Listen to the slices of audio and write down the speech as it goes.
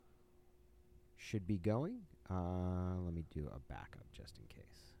should be going. Let me do a backup just in case.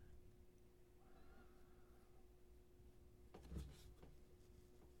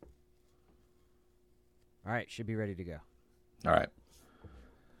 All right, should be ready to go. All right.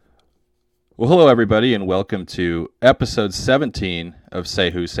 Well, hello, everybody, and welcome to episode 17 of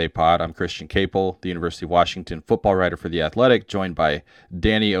Say Who, Say Pod. I'm Christian Capel, the University of Washington football writer for The Athletic, joined by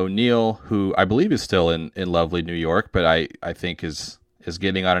Danny O'Neill, who I believe is still in lovely New York, but I think is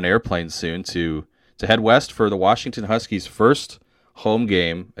getting on an airplane soon to head west for the Washington Huskies' first home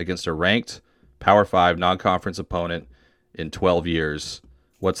game against a ranked Power 5 non-conference opponent in 12 years.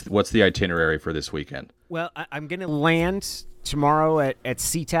 What's the itinerary for this weekend? Well, I'm going to land tomorrow at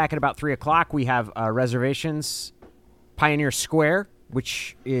SeaTac at about 3 o'clock. We have reservations, Pioneer Square,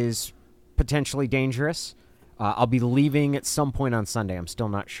 which is potentially dangerous. I'll be leaving at some point on Sunday. I'm still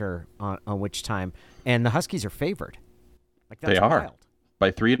not sure on which time. And the Huskies are favored. That's they are wild. By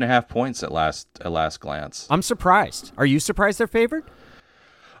 3.5 points at last glance. I'm surprised. Are you surprised they're favored?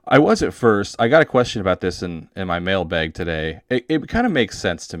 I was at first. I got a question about this in my mailbag today. It kind of makes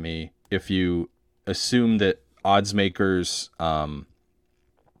sense to me if you assume that odds makers are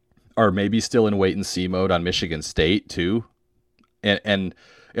maybe still in wait and see mode on Michigan State too, and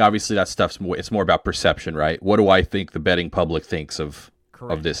obviously that stuff's it's more about perception, right? What do I think the betting public thinks of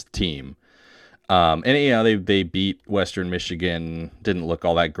this team? And they beat Western Michigan, didn't look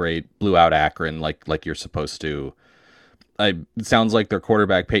all that great, blew out Akron like you're supposed to. It sounds like their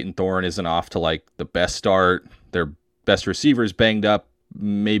quarterback Peyton Thorne isn't off to like the best start. Their best receiver's banged up.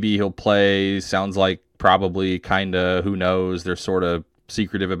 Maybe he'll play. Sounds like probably, kind of, who knows? They're sort of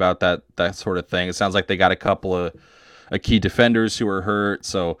secretive about that sort of thing. It sounds like they got a couple of key defenders who are hurt.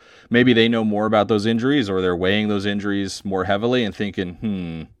 So maybe they know more about those injuries, or they're weighing those injuries more heavily and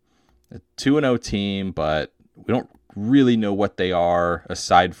thinking, a 2-0 team, but we don't really know what they are,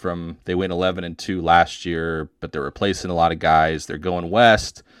 aside from they went 11-2 last year, but they're replacing a lot of guys. They're going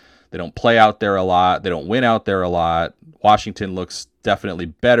west. They don't play out there a lot. They don't win out there a lot. Washington looks definitely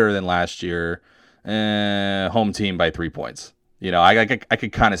better than last year. Home team by 3 points. I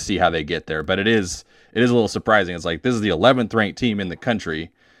could kind of see how they get there, but it is a little surprising. It's like this is the 11th ranked team in the country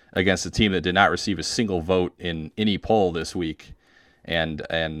against a team that did not receive a single vote in any poll this week. And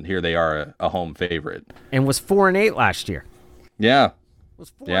here they are, a home favorite. And was 4-8 last year. Yeah.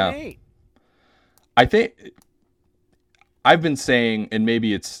 Was 4-8. I think I've been saying, and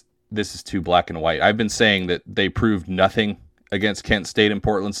maybe this is too black and white. I've been saying that they proved nothing against Kent State and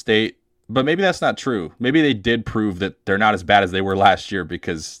Portland State, but maybe that's not true. Maybe they did prove that they're not as bad as they were last year,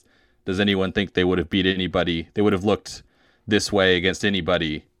 because does anyone think they would have beat anybody? They would have looked this way against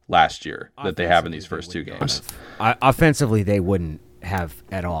anybody last year that they have in these first two games. Offensively, they wouldn't have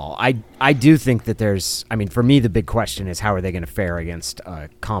at all. I do think that for me, the big question is how are they going to fare against a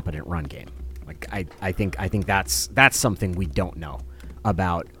competent run game? I think that's something we don't know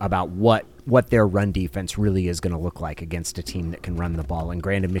about what their run defense really is going to look like against a team that can run the ball. And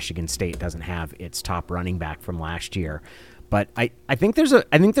granted, Michigan State doesn't have its top running back from last year, but I think there's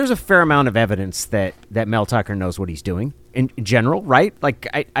a fair amount of evidence that Mel Tucker knows what he's doing in general, right?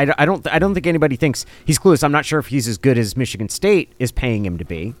 I don't think anybody thinks he's clueless. I'm not sure if he's as good as Michigan State is paying him to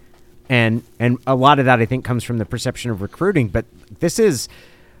be, and a lot of that I think comes from the perception of recruiting. But it's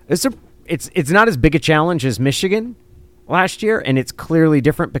not as big a challenge as Michigan last year, and it's clearly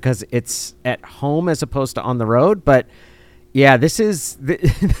different because it's at home as opposed to on the road. But yeah, this is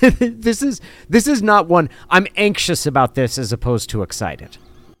not one I'm anxious about this as opposed to excited.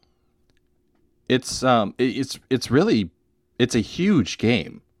 It's a huge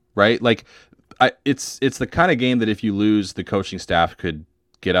game, right? It's the kind of game that if you lose, the coaching staff could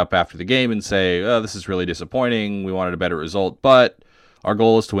get up after the game and say, "Oh, this is really disappointing. We wanted a better result, but our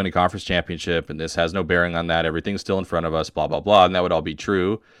goal is to win a conference championship, and this has no bearing on that. Everything's still in front of us, blah, blah, blah." And that would all be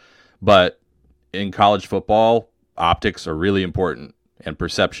true. But in college football, optics are really important, and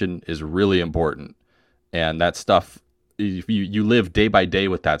perception is really important. And that stuff, you live day by day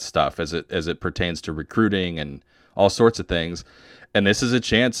with that stuff as it pertains to recruiting and all sorts of things. And this is a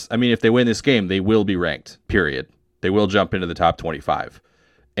chance. If they win this game, they will be ranked, period. They will jump into the top 25.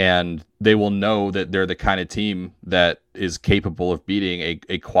 And they will know that they're the kind of team that is capable of beating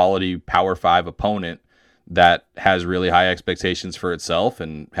a quality Power 5 opponent that has really high expectations for itself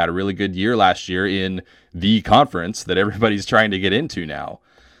and had a really good year last year in the conference that everybody's trying to get into now.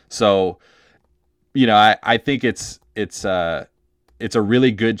 So, I think it's a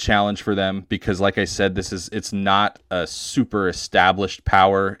really good challenge for them because, like I said, it's not a super established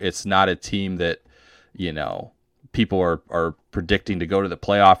power. It's not a team that, people are predicting to go to the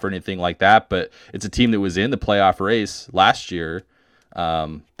playoff or anything like that, but it's a team that was in the playoff race last year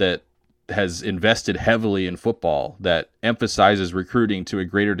that has invested heavily in football, that emphasizes recruiting to a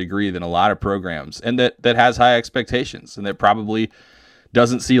greater degree than a lot of programs, and that has high expectations, and that probably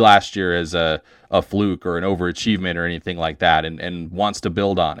doesn't see last year as a fluke or an overachievement or anything like that, and wants to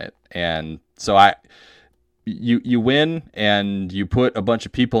build on it. And so you win, and you put a bunch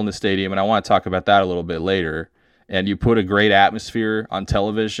of people in the stadium, and I want to talk about that a little bit later, and you put a great atmosphere on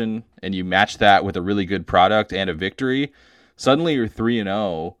television, and you match that with a really good product and a victory. Suddenly you're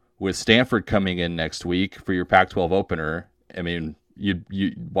 3-0 with Stanford coming in next week for your Pac-12 opener. I mean,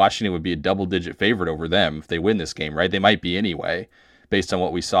 Washington would be a double-digit favorite over them if they win this game, right? They might be anyway, based on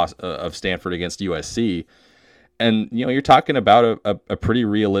what we saw of Stanford against USC. And, you're talking about a pretty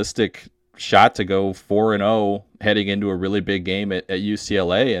realistic shot to go 4-0 heading into a really big game at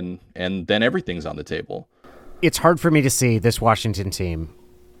UCLA, and then everything's on the table. It's hard for me to see this Washington team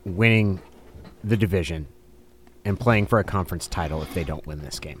winning the division and playing for a conference title if they don't win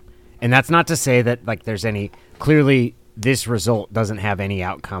this game. And that's not to say that there's any, clearly this result doesn't have any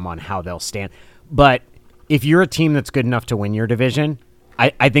outcome on how they'll stand. But if you're a team that's good enough to win your division,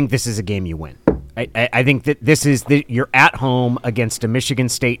 I think this is a game you win. I think that this is you're at home against a Michigan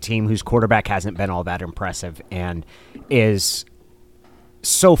State team whose quarterback hasn't been all that impressive and is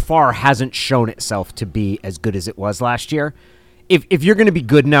so far hasn't shown itself to be as good as it was last year. If you're going to be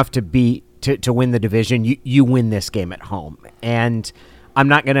good enough to win the division, you win this game at home. And I'm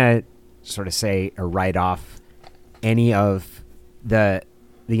not going to sort of say or write off any of the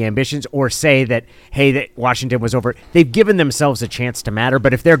ambitions or say that, hey, that Washington was over. They've given themselves a chance to matter,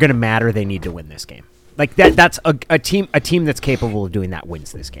 but if they're going to matter, they need to win this game. That's a team that's capable of doing that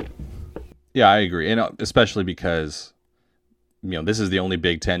wins this game. Yeah, I agree. And especially because, this is the only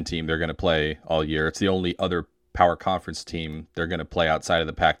Big Ten team they're going to play all year. It's the only other power conference team they're going to play outside of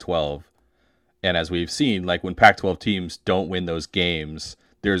the Pac-12. And as we've seen, when Pac-12 teams don't win those games,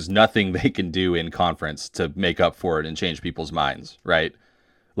 there's nothing they can do in conference to make up for it and change people's minds, right?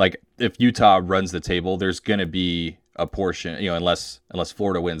 If Utah runs the table, there's going to be a portion, unless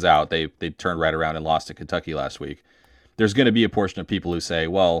Florida wins out, they turned right around and lost to Kentucky last week. There's going to be a portion of people who say,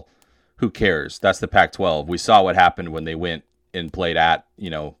 well, who cares? That's the Pac-12. We saw what happened when they went and played at,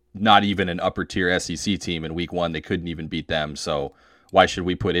 not even an upper tier SEC team in week 1. They couldn't even beat them. So why should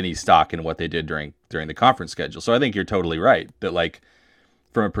we put any stock in what they did during the conference schedule? So I think you're totally right that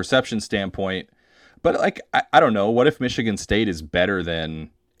from a perception standpoint, but I don't know. What if Michigan State is better than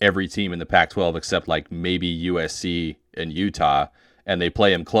every team in the Pac-12 except maybe USC and Utah, and they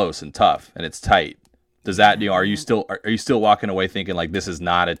play them close and tough and it's tight? Does that, are you still walking away thinking this is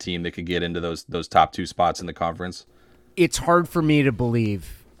not a team that could get into those top 2 spots in the conference? It's hard for me to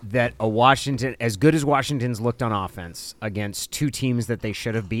believe that a Washington, as good as Washington's looked on offense against 2 teams that they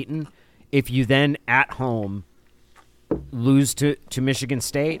should have beaten, if you then at home lose to Michigan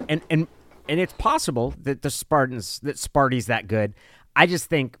State, and it's possible that Sparty's that good. I just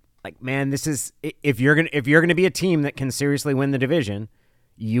think man, this is, if you're gonna be a team that can seriously win the division,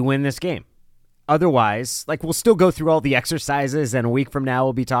 you win this game. Otherwise, we'll still go through all the exercises, and a week from now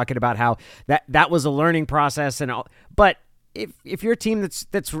we'll be talking about how that was a learning process and all. But if you're a team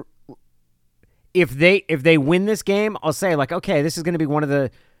that's if they win this game, I'll say okay, this is going to be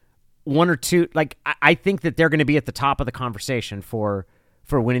one or two. I think that they're going to be at the top of the conversation for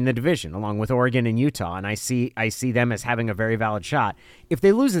winning the division, along with Oregon and Utah, and I see them as having a very valid shot. If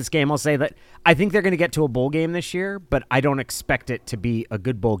they lose this game, I'll say that I think they're going to get to a bowl game this year, but I don't expect it to be a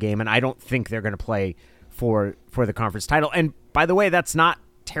good bowl game, and I don't think they're going to play for the conference title. And by the way, that's not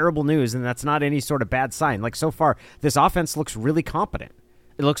terrible news, and that's not any sort of bad sign. So far, this offense looks really competent.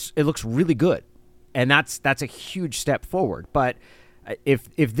 It looks really good, and that's a huge step forward. But if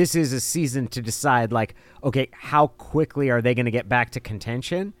this is a season to decide okay, how quickly are they going to get back to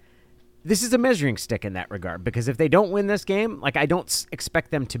contention? This is a measuring stick in that regard, because if they don't win this game, I don't expect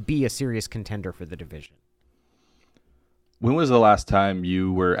them to be a serious contender for the division. When was the last time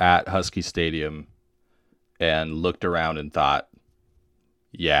you were at Husky Stadium and looked around and thought,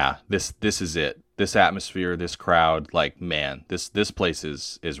 yeah, this is it. This atmosphere, this crowd, man, this place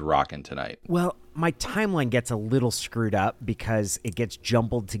is rocking tonight. Well, my timeline gets a little screwed up because it gets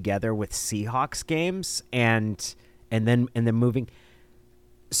jumbled together with Seahawks games and then moving.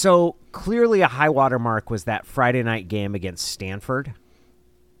 So clearly a high water mark was that Friday night game against Stanford.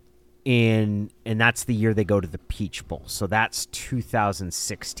 And that's the year they go to the Peach Bowl. So that's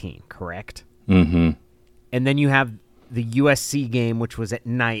 2016, correct? Mm-hmm. And then you have the USC game, which was at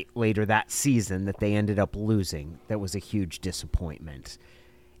night later that season that they ended up losing. That was a huge disappointment.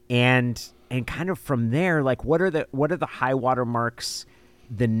 And kind of from there, what are the high water marks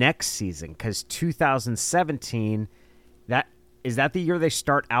the next season? Because 2017, is that the year they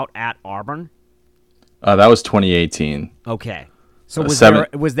start out at Auburn? That was 2018. Okay. So was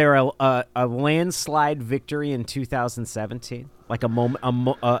there a landslide victory in 2017, like a moment,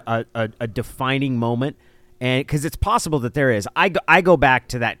 a defining moment, and because it's possible that there is. I go back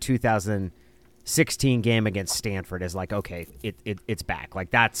to that 2016 game against Stanford as like, okay, it's back.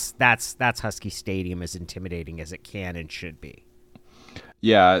 Like that's Husky Stadium, as intimidating as it can and should be.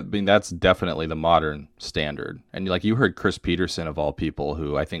 Yeah, I mean that's definitely the modern standard. And like you heard Chris Peterson of all people,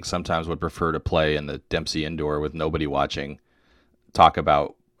 who I think sometimes would prefer to play in the Dempsey Indoor with nobody watching, talk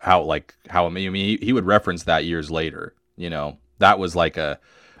about how I mean he would reference that years later. You know, that was like a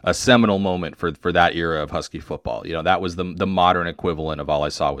seminal moment for that era of Husky football. You know, that was the modern equivalent of All I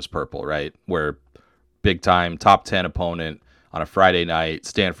Saw Was Purple, right? Where big time top 10 opponent on a Friday night,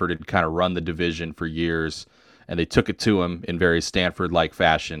 Stanford had kind of run the division for years, and they took it to him in very Stanford-like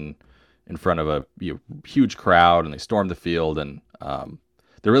fashion in front of a huge crowd, and they stormed the field, and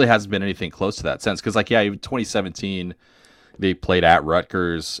there really hasn't been anything close to that since. Because like, yeah, 2017, they played at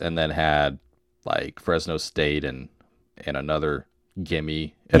Rutgers and then had like Fresno State and another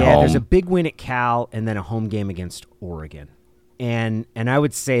gimme at home. Yeah, there's a big win at Cal and then a home game against Oregon. And I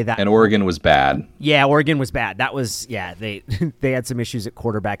would say that... And Oregon was bad. Yeah, Oregon was bad. That was... Yeah, they they had some issues at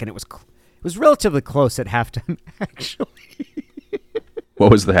quarterback, and it was relatively close at halftime, actually.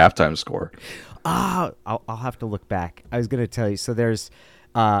 What was the halftime score? I'll have to look back. I was going to tell you. So there's...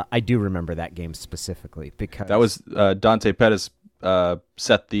 I do remember that game specifically because... That was Dante Pettis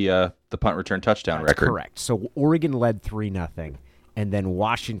set the punt return touchdown record. Correct. So Oregon led 3-0, and then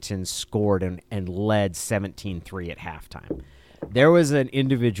Washington scored and led 17-3 at halftime. There was an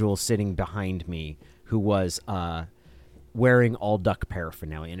individual sitting behind me who was wearing all duck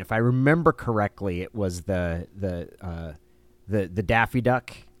paraphernalia, and if I remember correctly, it was the Daffy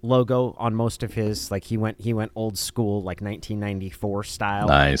Duck logo on most of his. Like he went old school, like 1994 style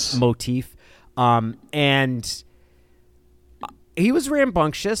nice motif, and he was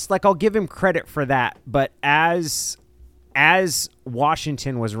rambunctious. Like I'll give him credit for that, but as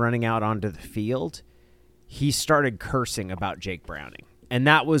Washington was running out onto the field, he started cursing about Jake Browning. And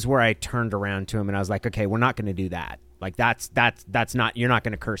that was where I turned around to him and I was like, okay, we're not going to do that. Like that's not, you're not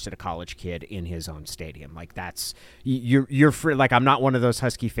going to curse at a college kid in his own stadium. Like that's, you're free. Like I'm not one of those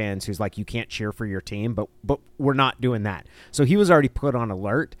Husky fans who's like, you can't cheer for your team, but we're not doing that. So he was already put on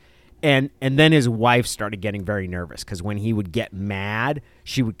alert. And then his wife started getting very nervous because when he would get mad,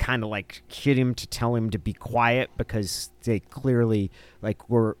 she would kind of like hit him to tell him to be quiet because they clearly like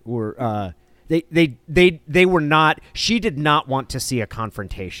they were not. She did not want to see a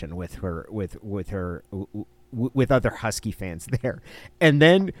confrontation with her with other Husky fans there. And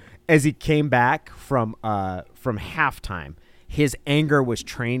then as he came back from halftime, his anger was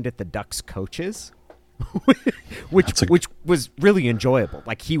trained at the Ducks coaches. which was really enjoyable.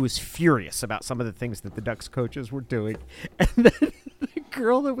 Like he was furious about some of the things that the Ducks coaches were doing, and then the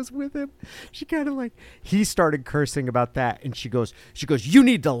girl that was with him, she kind of like he started cursing about that, and she goes, "You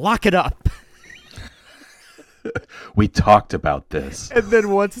need to lock it up." We talked about this. And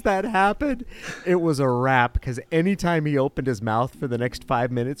then once that happened, it was a wrap because anytime he opened his mouth for the next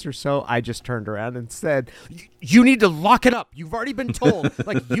 5 minutes or so, I just turned around and said, "You need to lock it up. You've already been told.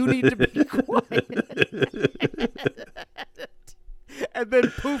 Like, you need to be quiet." And then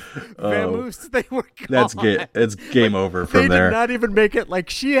poof, vamoose, they were gone. It's game over from there. They did not even make it. Like,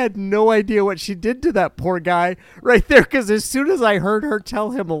 she had no idea what she did to that poor guy right there, because as soon as I heard her tell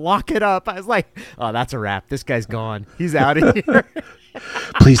him lock it up, I was like, oh, that's a wrap. This guy's gone. He's out of here.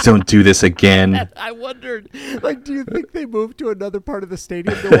 Please don't do this again. And I wondered, like, do you think they moved to another part of the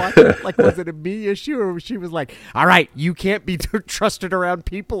stadium to watch it? Like, was it a me issue, or she was like, all right, you can't be trusted around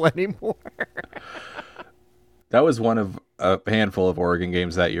people anymore? That was one of a handful of Oregon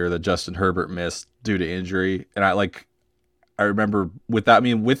games that year that Justin Herbert missed due to injury, and I remember with that. I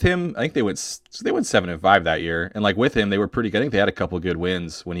mean, with him, I think they went 7-5 that year, and like with him, they were pretty good. I think they had a couple good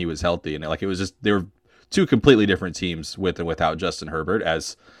wins when he was healthy, and like it was just they were two completely different teams with and without Justin Herbert,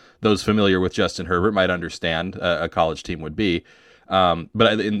 as those familiar with Justin Herbert might understand a college team would be.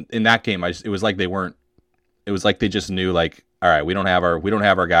 But in that game, it was like they weren't. It was like they just knew, like, all right, we don't have our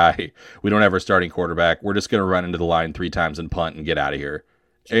guy, we don't have our starting quarterback. We're just gonna run into the line 3 times and punt and get out of here.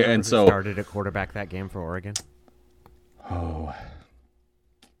 And so started at quarterback that game for Oregon. Oh,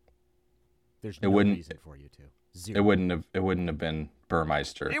 there's no reason for you to. Zero. It wouldn't have been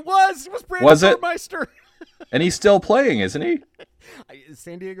Burmeister. It was Brandon Burmeister. And he's still playing, isn't he?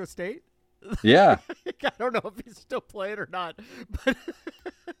 San Diego State. Yeah. I don't know if he's still playing or not. But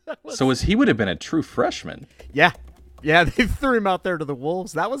so he would have been a true freshman. Yeah. Yeah, they threw him out there to the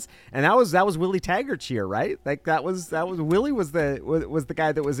wolves. That was Willie Taggart's year, right? Like that was Willie was the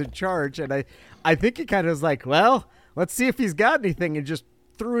guy that was in charge, and I think he kind of was like, well, let's see if he's got anything, and just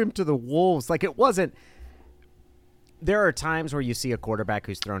threw him to the wolves. Like it wasn't. There are times where you see a quarterback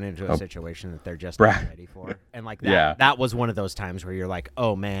who's thrown into a situation that they're just not ready for, and like that, that was one of those times where you're like,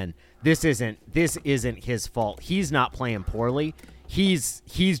 oh man, this isn't his fault. He's not playing poorly. He's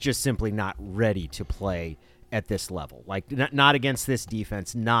just simply not ready to play at this level. Like not against this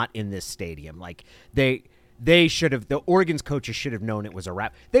defense, not in this stadium. Like they should have. The Oregon's coaches should have known it was a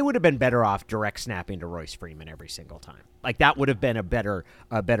wrap. They would have been better off direct snapping to Royce Freeman every single time. Like that would have been a better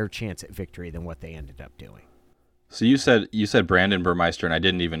chance at victory than what they ended up doing. So you said Brandon Burmeister, and I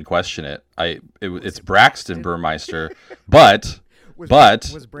didn't even question it. It's Braxton Burmeister, but was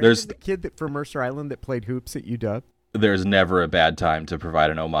Brandon there's the kid from Mercer Island that played hoops at UW. There's never a bad time to provide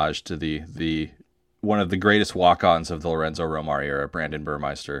an homage to the one of the greatest walk-ons of the Lorenzo Romar era, Brandon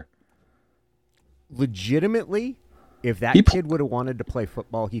Burmeister. Legitimately, if that kid would have wanted to play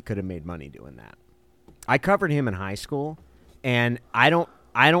football, he could have made money doing that. I covered him in high school, and I don't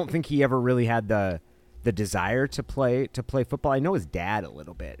think he ever really had the desire to play football. I know his dad a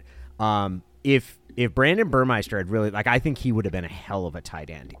little bit. If Brandon Burmeister had really, like, I think he would have been a hell of a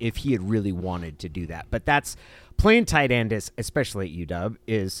tight end if he had really wanted to do that. But that's playing tight end, especially at UW,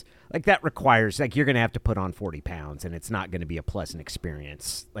 is like that requires, like, you're going to have to put on 40 pounds, and it's not going to be a pleasant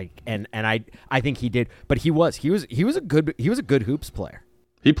experience. Like, and I think he did, but he was a good hoops player.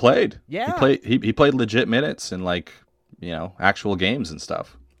 He played. Yeah. He played legit minutes in, like, actual games and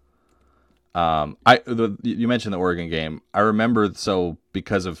stuff. You mentioned the Oregon game. I remember, so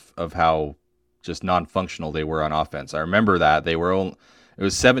because of how just non-functional they were on offense, I remember that it was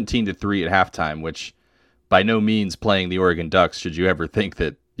 17-3 at halftime, which by no means playing the Oregon Ducks should you ever think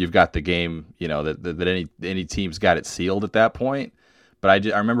that you've got the game, that any team's got it sealed at that point. But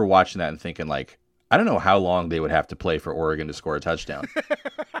I remember watching that and thinking, like, I don't know how long they would have to play for Oregon to score a touchdown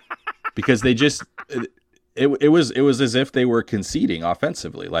because they just. It was as if they were conceding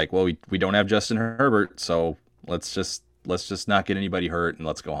offensively. Like, well, we don't have Justin Herbert, so let's just not get anybody hurt and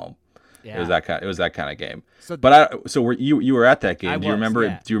let's go home. Yeah. It was that kind of game. So you were at that game. Do you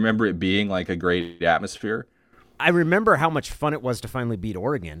remember it being like a great atmosphere? I remember how much fun it was to finally beat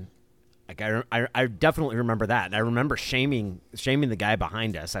Oregon. Like I definitely remember that, and I remember shaming the guy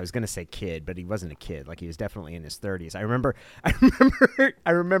behind us. I was going to say kid, but he wasn't a kid. Like, he was definitely in his 30s. I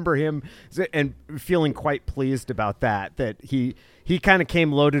remember him and feeling quite pleased about that. That he kind of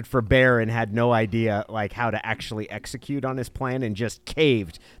came loaded for bear and had no idea like how to actually execute on his plan, and just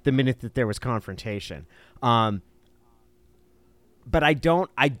caved the minute that there was confrontation. But I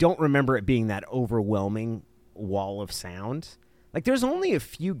don't remember it being that overwhelming wall of sound. Like, there's only a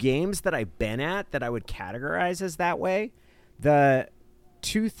few games that I've been at that I would categorize as that way. The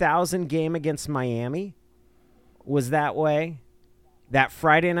 2000 game against Miami was that way. That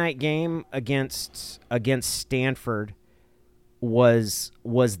Friday night game against Stanford was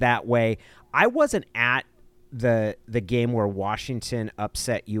that way. I wasn't at the game where Washington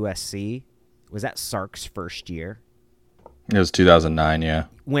upset USC. Was that Sark's first year? It was 2009, yeah.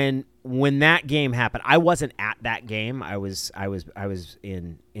 When that game happened, I wasn't at that game. I was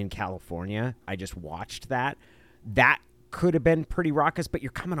in California. I just watched that. That could have been pretty raucous, but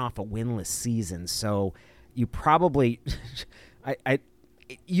you're coming off a winless season, so you probably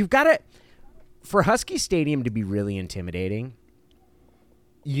you've got to, for Husky Stadium to be really intimidating,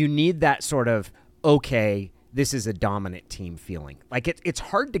 you need that sort of, okay, this is a dominant team feeling. Like, it's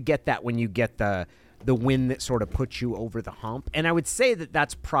hard to get that when you get the win that sort of puts you over the hump. And I would say that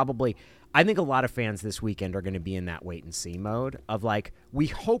that's probably, I think a lot of fans this weekend are going to be in that wait and see mode of like, we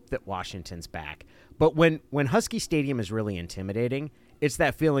hope that Washington's back. But when Husky Stadium is really intimidating, it's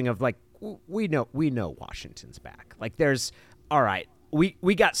that feeling of like, we know Washington's back. Like, there's, all right,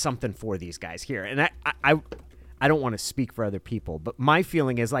 we got something for these guys here. And I don't want to speak for other people, but my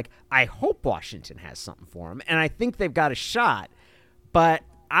feeling is like, I hope Washington has something for them. And I think they've got a shot, but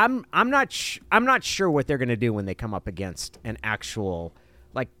I'm not sure what they're going to do when they come up against an actual,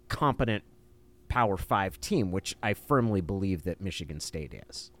 like, competent Power 5 team, which I firmly believe that Michigan State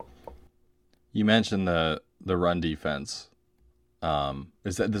is. You mentioned the run defense.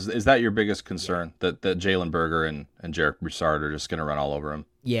 Is that your biggest concern, that Jalen Berger and Jarek Broussard are just going to run all over him?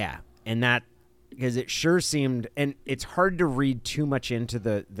 Yeah, and that, because it sure seemed, and it's hard to read too much into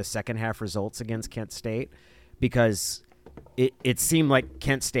the second half results against Kent State, because it seemed like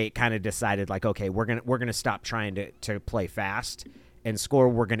Kent State kind of decided, like, okay, we're gonna stop trying to play fast and score.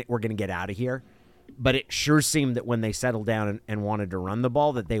 We're gonna get out of here. But it sure seemed that when they settled down and wanted to run the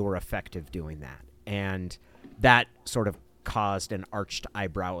ball, that they were effective doing that. And that sort of caused an arched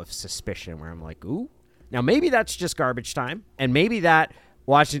eyebrow of suspicion where I'm like, ooh. Now, maybe that's just garbage time, and maybe that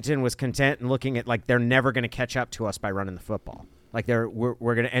Washington was content and looking at like they're never going to catch up to us by running the football. Like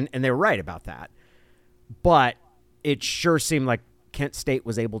we're going to, and they were right about that. But it sure seemed like Kent State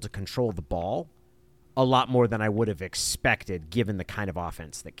was able to control the ball a lot more than I would have expected given the kind of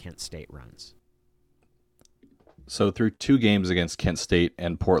offense that Kent State runs. So through 2 games against Kent State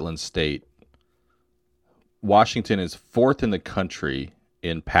and Portland State, Washington is 4th in the country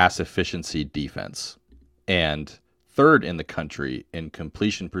in pass efficiency defense and 3rd in the country in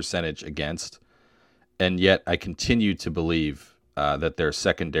completion percentage against. And yet I continue to believe that their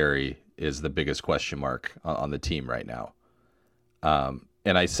secondary is the biggest question mark on the team right now.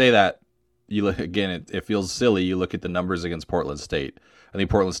 And I say that, you look again, it feels silly. You look at the numbers against Portland State. I think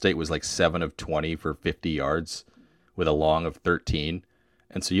Portland State was like 7 of 20 for 50 yards with a long of 13.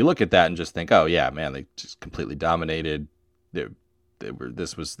 And so you look at that and just think, oh yeah, man, they just completely dominated.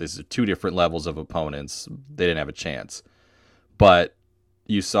 This is 2 different levels of opponents. They didn't have a chance. But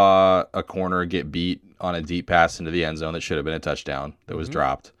you saw a corner get beat on a deep pass into the end zone that should have been a touchdown that was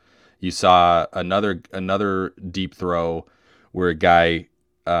dropped. You saw another deep throw where a guy,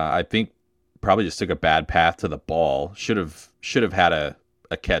 I think, probably just took a bad path to the ball. Should have had a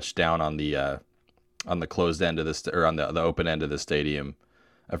catch down on the closed end of this, or on the open end of the stadium.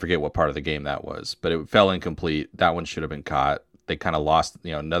 I forget what part of the game that was, but it fell incomplete. That one should have been caught. They kind of lost,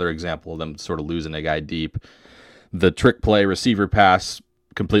 another example of them sort of losing a guy deep. The trick play receiver pass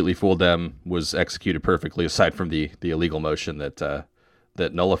completely fooled them, was executed perfectly aside from the illegal motion that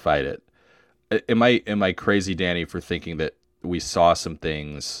nullified it. Am I crazy, Danny, for thinking that we saw some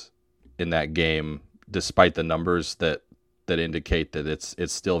things in that game, despite the numbers that indicate that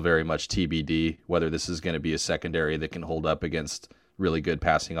it's still very much TBD whether this is going to be a secondary that can hold up against really good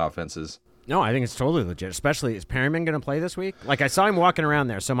passing offenses? No, I think it's totally legit. Especially, is Perryman going to play this week? Like, I saw him walking around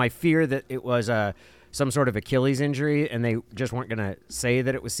there, so my fear that it was some sort of Achilles injury and they just weren't going to say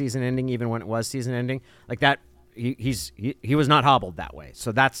that it was season ending, even when it was season ending, like that. He was not hobbled that way,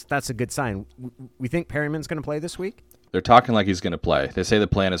 so that's a good sign. We think Perryman's going to play this week. They're talking like he's going to play. They say the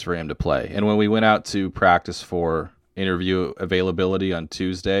plan is for him to play. And when we went out to practice for interview availability on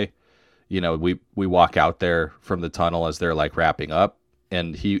Tuesday, we walk out there from the tunnel as they're like wrapping up,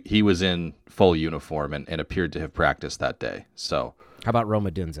 and he was in full uniform and appeared to have practiced that day. So how about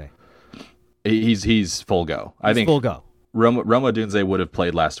Roma Dunze? He's full go. I think full go. Roma Dunze would have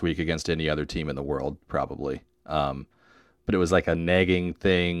played last week against any other team in the world, probably. But it was like a nagging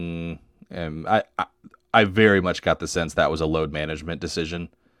thing. And I very much got the sense that was a load management decision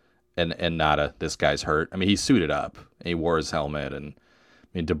and not this guy's hurt. I mean, he suited up. He wore his helmet. And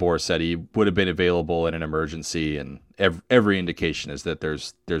I mean, DeBoer said he would have been available in an emergency. And every indication is that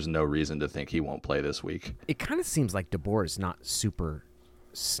there's no reason to think he won't play this week. It kind of seems like DeBoer is not super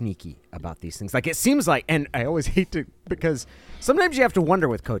sneaky about these things. Like, it seems like, and I always hate to, because sometimes you have to wonder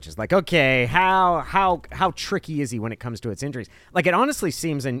with coaches, like, okay, how tricky is he when it comes to its injuries? Like, it honestly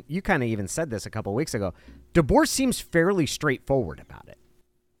seems, and you kind of even said this a couple of weeks ago, DeBoer seems fairly straightforward about it.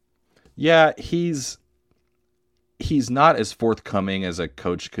 Yeah, he's not as forthcoming as a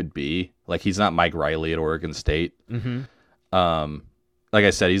coach could be. Like, he's not Mike Riley at Oregon State. Mm-hmm. Like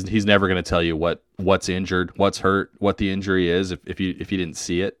I said, he's never going to tell you what's injured, what's hurt, what the injury is if you didn't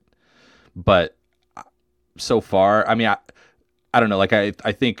see it. But so far, I mean, I don't know. Like, I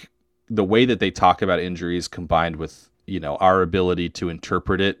think the way that they talk about injuries combined with our ability to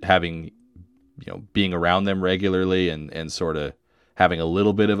interpret it, having being around them regularly and sort of having a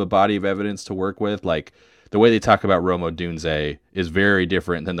little bit of a body of evidence to work with, like the way they talk about Roma Dunze is very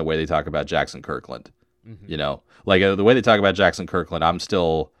different than the way they talk about Jackson Kirkland. Mm-hmm. Like the way they talk about Jackson Kirkland,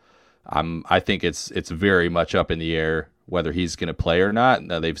 I think it's very much up in the air whether he's going to play or not.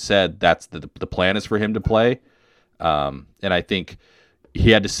 Now, they've said that's the plan is for him to play. And I think he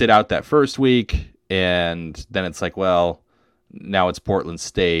had to sit out that first week, and then it's like, well, now it's Portland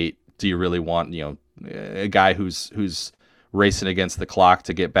State. Do you really want, a guy who's racing against the clock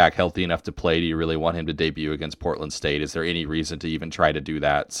to get back healthy enough to play? Do you really want him to debut against Portland State? Is there any reason to even try to do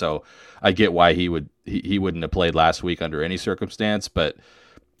that? So I get why he wouldn't have played last week under any circumstance, but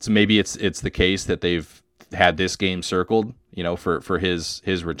so maybe it's the case that they've had this game circled, for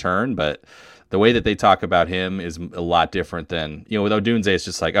his return. But the way that they talk about him is a lot different than, with Odunze, it's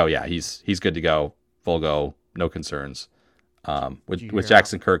just like, oh yeah, he's good to go, full go, no concerns. With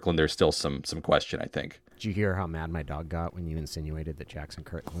Jackson Kirkland, there's still some question, I think. Did you hear how mad my dog got when you insinuated that Jackson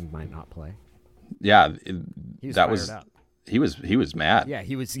Kirkland might not play? Yeah, he was he was mad. Yeah,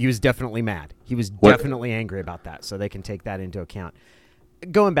 he was definitely mad. He was definitely angry about that. So they can take that into account.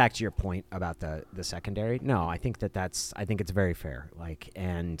 going back to your point about the secondary, no, I think it's very fair.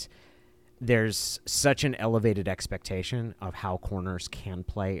 And there's such an elevated expectation of how corners can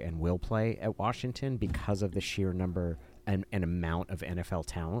play and will play at Washington because of the sheer number and amount of NFL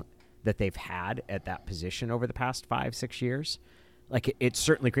talent that they've had at that position over the past 5-6 years. It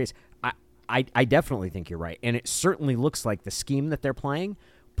certainly creates. I definitely think you're right, and it certainly looks like the scheme that they're playing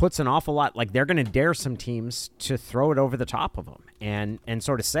puts an awful lot. They're going to dare some teams to throw it over the top of them and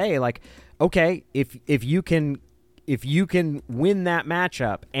sort of say okay, if you can win that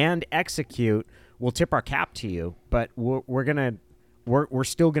matchup and execute, we'll tip our cap to you, but we're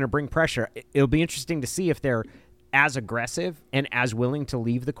still gonna bring pressure. It'll be interesting to see if they're as aggressive and as willing to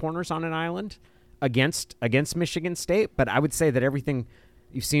leave the corners on an island against Michigan State. But I would say that everything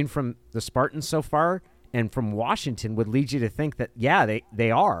you've seen from the Spartans so far and from Washington would lead you to think that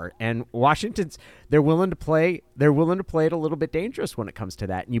they are, and Washington's they're willing to play it a little bit dangerous when it comes to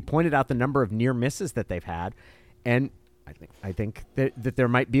that. And you pointed out the number of near misses that they've had. And I think that there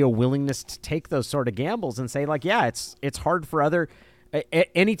might be a willingness to take those sort of gambles and say, it's hard for other –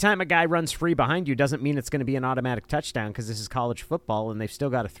 anytime a guy runs free behind you doesn't mean it's going to be an automatic touchdown because this is college football and they've still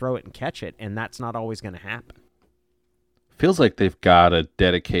got to throw it and catch it, and that's not always going to happen. Feels like they've got to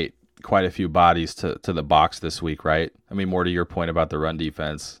dedicate quite a few bodies to the box this week, right? I mean, more to your point about the run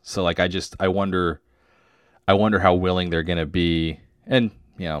defense. So, I wonder how willing they're going to be – and –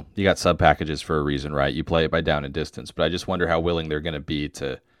 you got sub packages for a reason, right? You play it by down and distance, but I just wonder how willing they're going to be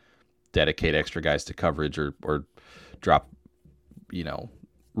to dedicate extra guys to coverage or drop,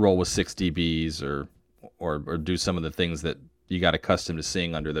 roll with 6 DBs or do some of the things that you got accustomed to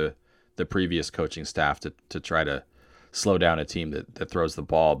seeing under the previous coaching staff to try to slow down a team that throws the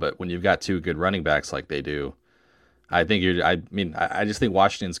ball. But when you've got 2 good running backs like they do, I just think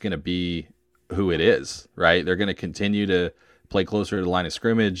Washington's going to be who it is, right? They're going to continue to play closer to the line of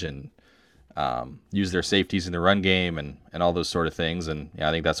scrimmage and use their safeties in the run game and all those sort of things. And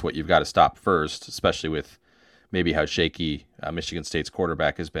I think that's what you've got to stop first, especially with maybe how shaky Michigan State's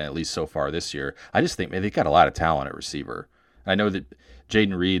quarterback has been, at least so far this year. I just think they've got a lot of talent at receiver. I know that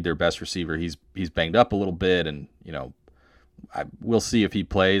Jaden Reed, their best receiver, he's banged up a little bit, and we'll see if he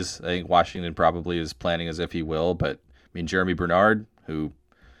plays. I think Washington probably is planning as if he will, but Jeremy Bernard, who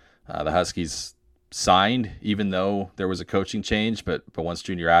the Huskies signed, even though there was a coaching change, but once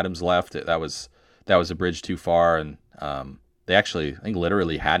Junior Adams left, that was a bridge too far, and they actually, I think,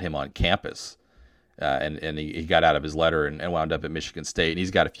 literally had him on campus, and he got out of his letter and wound up at Michigan State, and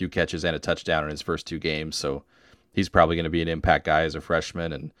he's got a few catches and a touchdown in his first 2 games, so he's probably going to be an impact guy as a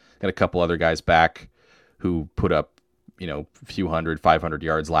freshman, and got a couple other guys back who put up a few 500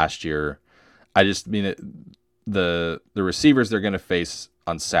 yards last year. I just the receivers they're going to face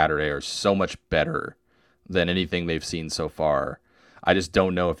on Saturday are so much better than anything they've seen so far. I just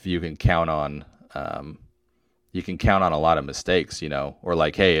don't know if you can count on a lot of mistakes,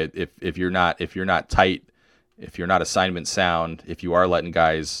 or hey, if you're not tight, if you're not assignment sound, if you are letting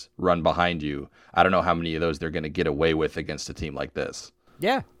guys run behind you, I don't know how many of those they're going to get away with against a team like this.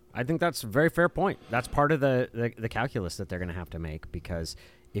 Yeah, I think that's a very fair point. That's part of the calculus that they're going to have to make, because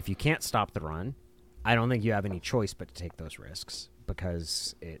if you can't stop the run, I don't think you have any choice but to take those risks,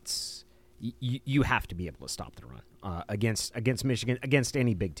 because it's you have to be able to stop the run against Michigan, against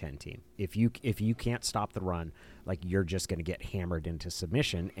any Big Ten team. If you can't stop the run, you're just going to get hammered into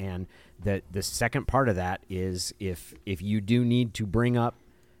submission. And the second part of that is if you do need to bring up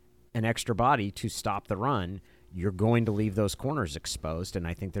an extra body to stop the run, you're going to leave those corners exposed. And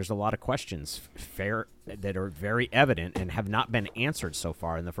I think there's a lot of questions that are very evident and have not been answered so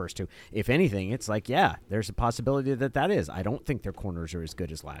far in the first 2. If anything, it's there's a possibility that is. I don't think their corners are as good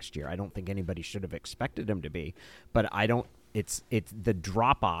as last year. I don't think anybody should have expected them to be, but it's the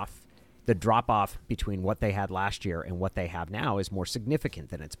drop off between what they had last year and what they have now is more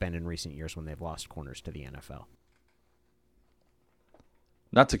significant than it's been in recent years when they've lost corners to the NFL.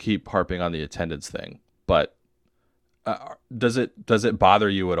 Not to keep harping on the attendance thing, but does it bother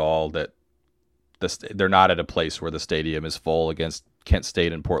you at all that they're not at a place where the stadium is full against Kent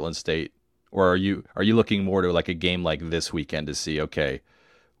State and Portland State, or are you looking more to a game like this weekend to see, okay,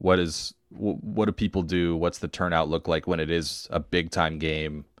 what do people do? What's the turnout look like when it is a big time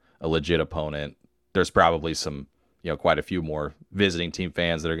game, a legit opponent? There's probably some, quite a few more visiting team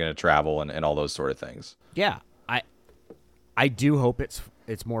fans that are going to travel and all those sort of things. Yeah, I do hope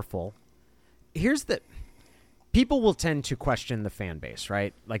it's more full. Here's the. People will tend to question the fan base,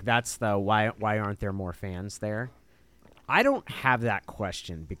 right? That's the why aren't there more fans there? I don't have that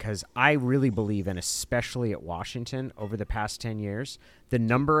question, because I really believe, and especially at Washington over the past 10 years, the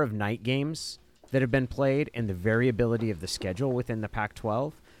number of night games that have been played and the variability of the schedule within the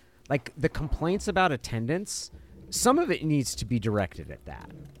Pac-12, like the complaints about attendance, some of it needs to be directed at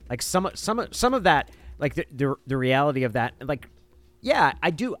that. Like some of that, like the reality of that, like, yeah, I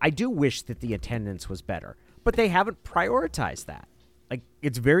do wish that the attendance was better, but they haven't prioritized that. Like,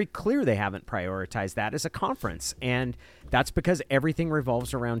 it's very clear they haven't prioritized that as a conference, and that's because everything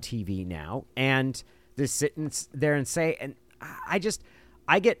revolves around TV now. And they sit there and say, and I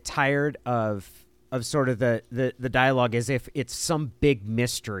get tired of sort of the dialogue as if it's some big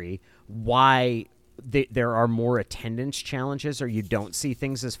mystery why there are more attendance challenges or you don't see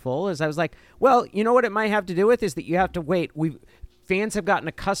things as full. As I was like, well, you know what it might have to do with is that you have to wait. Fans have gotten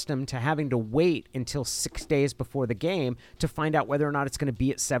accustomed to having to wait until 6 days before the game to find out whether or not it's going to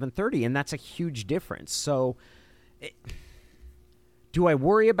be at 7:30, and that's a huge difference. So, do I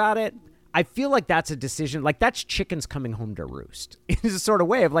worry about it? I feel like that's a decision, like that's chickens coming home to roost. It's a sort of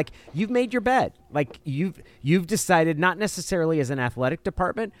way of like, you've made your bed. Like you've decided, not necessarily as an athletic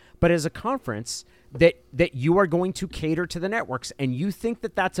department, but as a conference, that you are going to cater to the networks, and you think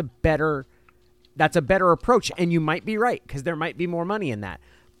that that's a better approach, and you might be right because there might be more money in that.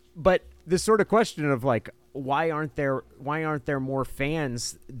 But the sort of question of like, why aren't there more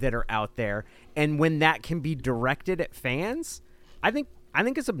fans that are out there, and when that can be directed at fans, I think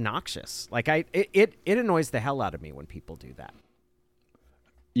it's obnoxious. Like it annoys the hell out of me when people do that.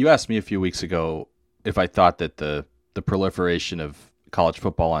 You asked me a few weeks ago if I thought that the proliferation of college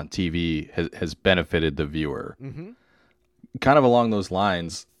football on TV has benefited the viewer. Mm-hmm. Kind of along those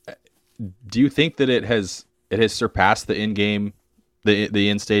lines, do you think that it has surpassed the in-game, the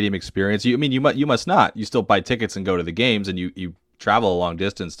in-stadium experience? You must not. You still buy tickets and go to the games, and you travel a long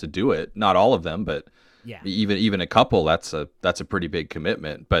distance to do it. Not all of them, but yeah, even a couple. That's a pretty big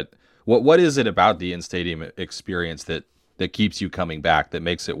commitment. But what is it about the in-stadium experience that keeps you coming back, that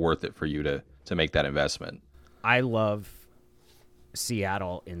makes it worth it for you to make that investment? I love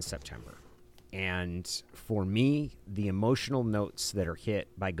Seattle in September. And for me, the emotional notes that are hit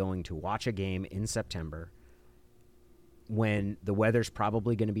by going to watch a game in September when the weather's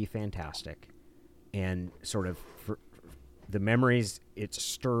probably going to be fantastic, and sort of for the memories it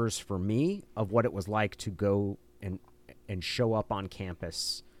stirs for me of what it was like to go and show up on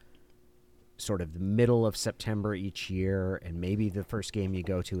campus sort of the middle of September each year, and maybe the first game you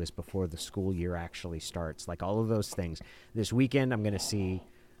go to is before the school year actually starts. Like all of those things. This weekend, I'm going to see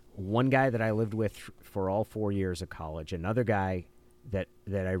one guy that I lived with for all 4 years of college, another guy that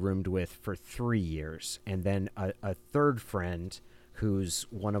I roomed with for 3 years, and then a third friend who's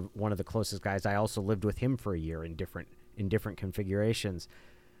one of the closest guys. I also lived with him for a year in different configurations.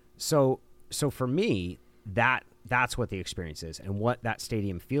 So for me, that's what the experience is, and what that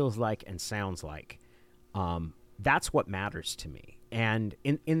stadium feels like and sounds like. That's what matters to me. And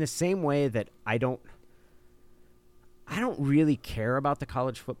in the same way that I don't really care about the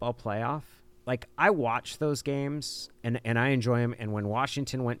college football playoff. Like, I watch those games and I enjoy them. And when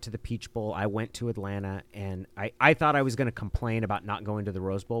Washington went to the Peach Bowl, I went to Atlanta, and I thought I was going to complain about not going to the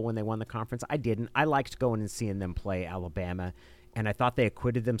Rose Bowl when they won the conference. I didn't. I liked going and seeing them play Alabama, and I thought they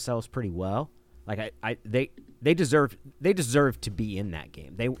acquitted themselves pretty well. Like they deserved to be in that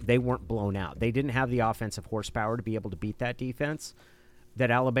game. They weren't blown out. They didn't have the offensive horsepower to be able to beat that defense that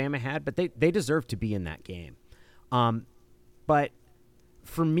Alabama had, but they deserved to be in that game. But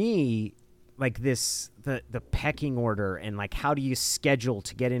for me, like the pecking order and like how do you schedule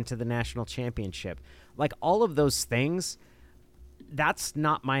to get into the national championship, like all of those things, that's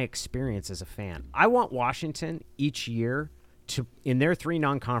not my experience as a fan. I want Washington each year to, in their 3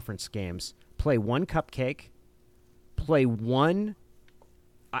 non-conference games, play one cupcake, play one,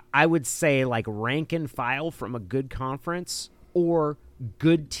 I would say, like rank and file from a good conference or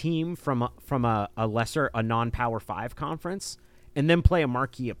good team from a lesser, a non-Power 5 conference, and then play a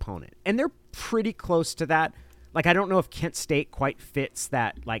marquee opponent. And they're pretty close to that. Like, I don't know if Kent State quite fits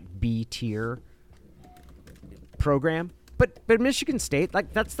that like B tier program, but Michigan State,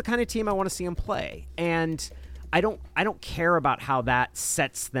 like, that's the kind of team I want to see them play. And I don't care about how that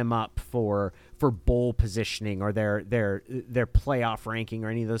sets them up for bowl positioning or their playoff ranking or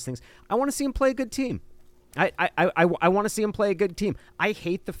any of those things. I want to see them play a good team. I want to see them play a good team. I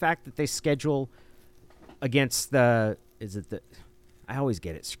hate the fact that they schedule against I always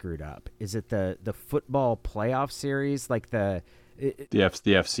get it screwed up. Is it the football playoff series, like the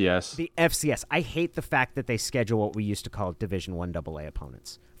FCS? The FCS. I hate the fact that they schedule what we used to call Division I AA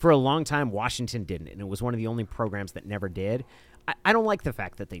opponents. For a long time, Washington didn't, and it was one of the only programs that never did. I don't like the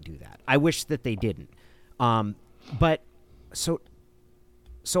fact that they do that. I wish that they didn't. But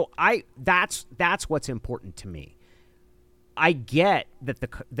that's what's important to me. I get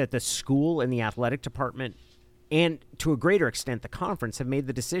that the school and the athletic department, and to a greater extent the conference, have made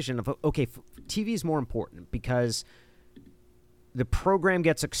the decision of, okay, TV is more important because the program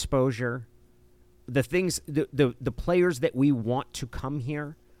gets exposure. The things, the players that we want to come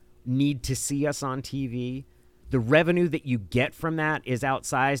here need to see us on TV. The revenue that you get from that is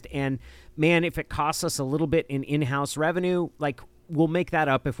outsized. And man, if it costs us a little bit in in-house revenue, like, we'll make that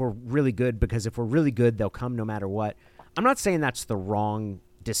up if we're really good, because if we're really good, they'll come no matter what. I'm not saying that's the wrong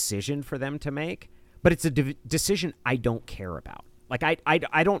decision for them to make, but it's a decision I don't care about. Like,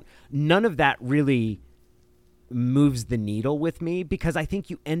 I don't, none of that really moves the needle with me, because I think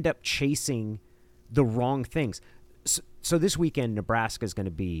you end up chasing the wrong things. So this weekend, Nebraska is going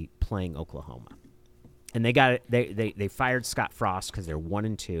to be playing Oklahoma. And they fired Scott Frost because they're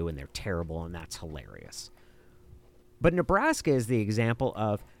 1-2 and they're terrible, and that's hilarious. But Nebraska is the example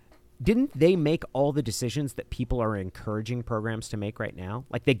of, didn't they make all the decisions that people are encouraging programs to make right now?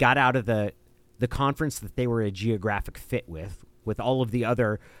 Like, they got out of the conference that they were a geographic fit with all of the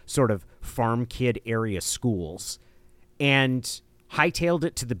other sort of farm kid area schools, and hightailed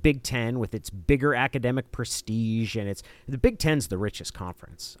it to the Big Ten with its bigger academic prestige. And the Big Ten's the richest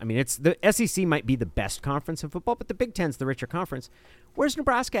conference. I mean, the SEC might be the best conference in football, but the Big Ten's the richer conference. Where's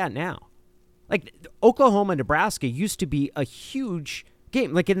Nebraska at now? Like, Oklahoma, Nebraska used to be a huge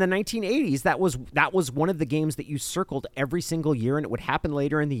game. Like, in the 1980s, that was one of the games that you circled every single year, and it would happen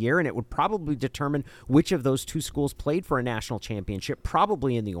later in the year, and it would probably determine which of those two schools played for a national championship,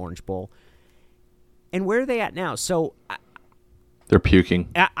 probably in the Orange Bowl. And where are they at now? So they're puking.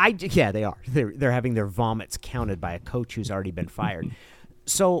 Yeah, they are. They're having their vomits counted by a coach who's already been fired.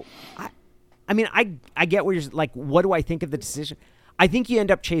 So, I mean, I get where you're like, what do I think of the decision? I think you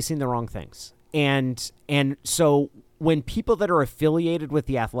end up chasing the wrong things. And so when people that are affiliated with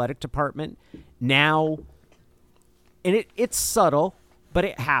the athletic department now, and it's subtle, but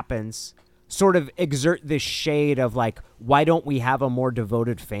it happens, sort of exert this shade of like, why don't we have a more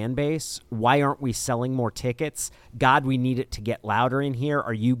devoted fan base? Why aren't we selling more tickets? God, we need it to get louder in here.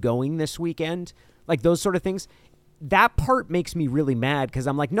 Are you going this weekend? Like, those sort of things. That part makes me really mad, because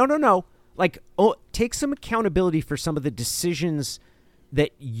I'm like, no. Like, take some accountability for some of the decisions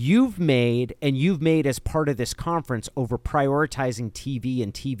that you've made as part of this conference over prioritizing TV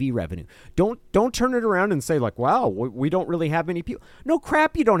and TV revenue. Don't turn it around and say like, wow, we don't really have many people. No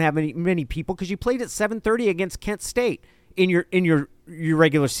crap, you don't have many people, because you played at 7:30 against Kent State in your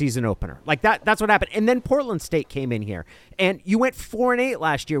regular season opener. Like, that's what happened. And then Portland State came in here, and you went 4-8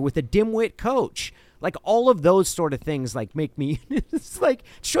 last year with a dimwit coach. Like, all of those sort of things, like, make me, it's like,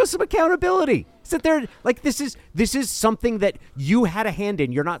 show some accountability. Sit there, like, this is something that you had a hand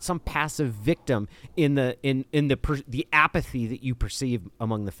in. You're not some passive victim in the apathy that you perceive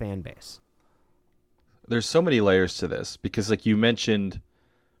among the fan base. There's so many layers to this, because, like you mentioned,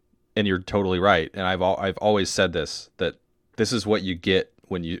 and you're totally right, and I've always said this, that this is what you get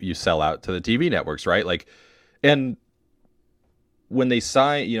when you sell out to the TV networks, right? Like, and when you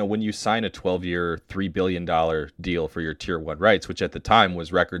sign a 12-year, $3 billion deal for your tier 1 rights, which at the time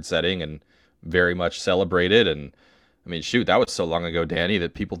was record setting and very much celebrated. And I mean, shoot, that was so long ago, Danny,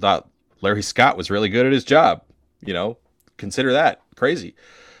 that people thought Larry Scott was really good at his job. Consider that crazy.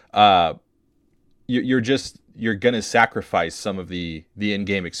 You're going to sacrifice some of the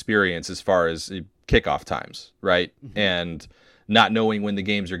in-game experience as far as kickoff times, right? Mm-hmm. And not knowing when the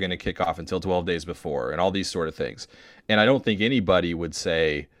games are going to kick off until 12 days before, and all these sort of things. And I don't think anybody would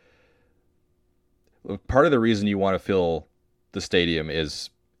say, part of the reason you want to fill the stadium is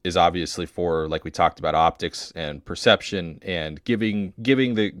obviously for, like we talked about, optics and perception, and giving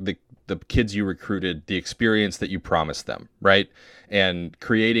the kids you recruited the experience that you promised them, right? And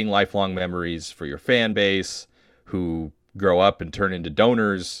creating lifelong memories for your fan base, who grow up and turn into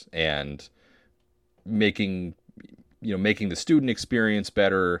donors, and making the student experience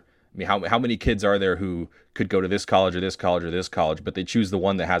better. I mean, how many kids are there who could go to this college or this college or this college, but they choose the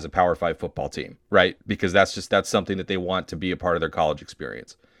one that has a Power 5 football team, right? Because that's something that they want to be a part of their college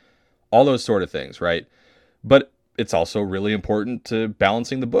experience. All those sort of things, right? But it's also really important to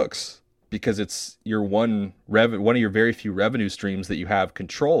balancing the books, because it's one of your very few revenue streams that you have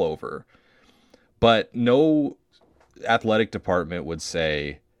control over. But no athletic department would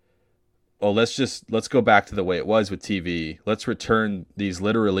say, well, let's go back to the way it was with TV. Let's return these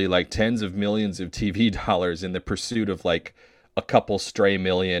literally like tens of millions of TV dollars in the pursuit of like a couple stray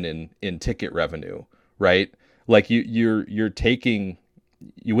million in ticket revenue, right? Like you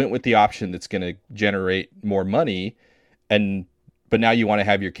went with the option that's going to generate more money, but now you want to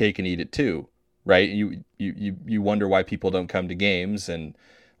have your cake and eat it too, right? You wonder why people don't come to games, and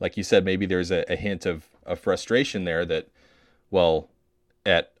like you said, maybe there's a hint of frustration there that, Well,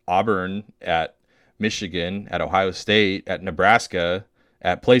 at Auburn, at Michigan, at Ohio State, at Nebraska,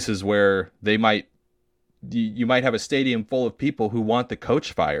 at places where you might have a stadium full of people who want the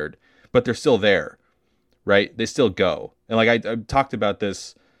coach fired, but they're still there, right? They still go. And like I talked about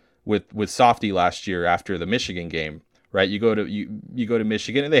this with Softy last year after the Michigan game, right? You go to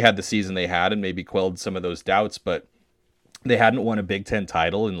Michigan, and they had the season they had and maybe quelled some of those doubts, but they hadn't won a Big Ten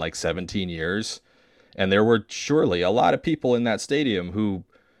title in like 17 years. And there were surely a lot of people in that stadium who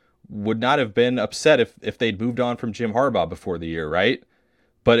would not have been upset if they'd moved on from Jim Harbaugh before the year, right?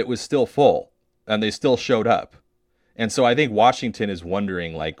 But it was still full, and they still showed up. And so I think Washington is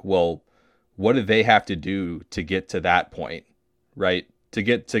wondering, like, well, what do they have to do to get to that point, right? To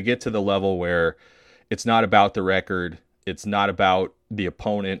get to the level where it's not about the record, it's not about the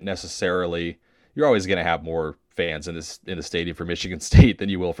opponent necessarily. You're always going to have more fans in the stadium for Michigan State than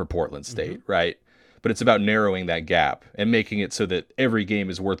you will for Portland State, right? But it's about narrowing that gap and making it so that every game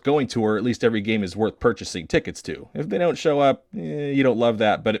is worth going to, or at least every game is worth purchasing tickets to. If they don't show up, you don't love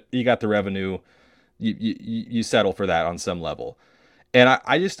that, but you got the revenue. You settle for that on some level. And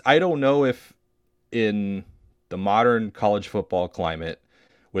I don't know if in the modern college football climate,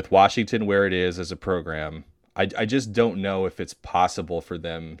 with Washington where it is as a program, I just don't know if it's possible for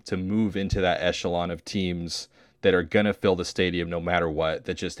them to move into that echelon of teams that are going to fill the stadium no matter what,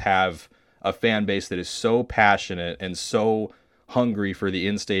 that just have a fan base that is so passionate and so hungry for the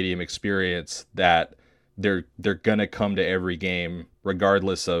in-stadium experience that they're going to come to every game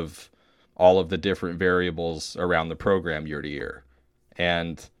regardless of all of the different variables around the program year to year.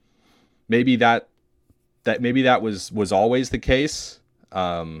 And maybe that was always the case.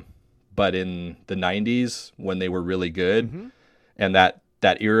 But in the 90s when they were really good, and that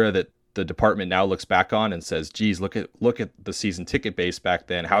era that the department now looks back on and says, geez, look at the season ticket base back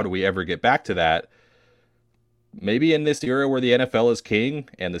then. How do we ever get back to that? Maybe in this era where the NFL is king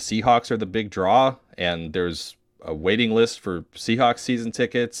and the Seahawks are the big draw and there's a waiting list for Seahawks season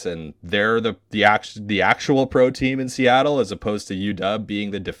tickets and they're the actual pro team in Seattle as opposed to UW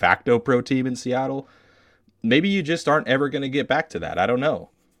being the de facto pro team in Seattle. Maybe you just aren't ever going to get back to that. I don't know.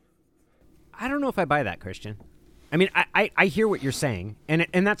 I don't know if I buy that, Christian. I mean, I hear what you're saying,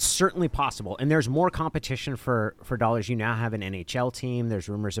 and that's certainly possible. And there's more competition for dollars. You now have an NHL team. There's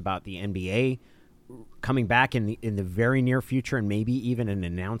rumors about the NBA coming back in the very near future, and maybe even an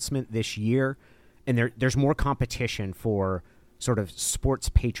announcement this year. And there's more competition for sort of sports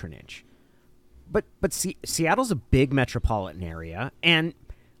patronage. But Seattle's a big metropolitan area, and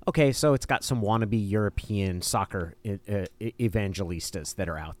okay, so it's got some wannabe European soccer evangelistas that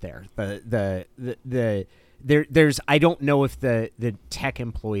are out there. There's I don't know if the tech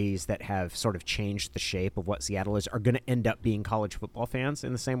employees that have sort of changed the shape of what Seattle is are going to end up being college football fans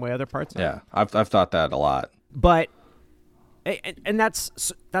in the same way other parts are. Yeah, I've thought that a lot. But and that's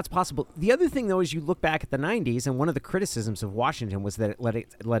possible. The other thing though is you look back at the 90s, and one of the criticisms of Washington was that it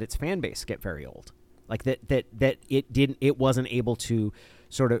let its fan base get very old. Like that it wasn't able to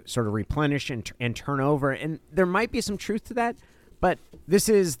sort of replenish and turn over, and there might be some truth to that. But this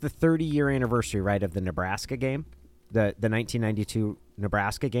is the 30-year anniversary, right, of the Nebraska game, the 1992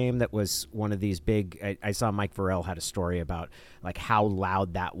 Nebraska game that was one of these big. I saw Mike Varell had a story about like how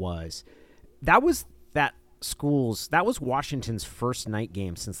loud that was. That was Washington's first night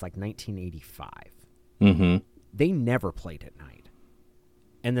game since like 1985. Mm-hmm. They never played at night,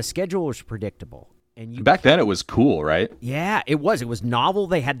 and the schedule was predictable. And back then it was cool, right? Yeah, it was. It was novel.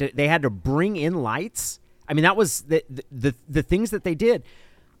 They had to bring in lights. I mean, that was the things that they did.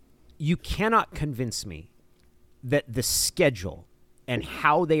 You cannot convince me that the schedule and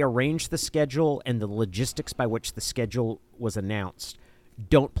how they arranged the schedule and the logistics by which the schedule was announced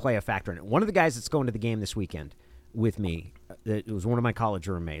don't play a factor in it. One of the guys that's going to the game this weekend with me, it was one of my college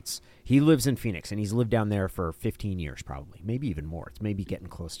roommates. He lives in Phoenix, and he's lived down there for 15 years probably, maybe even more. It's maybe getting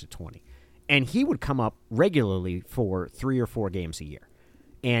close to 20. And he would come up regularly for 3 or 4 games a year.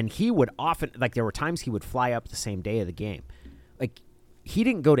 And he would often, like there were times he would fly up the same day of the game. Like he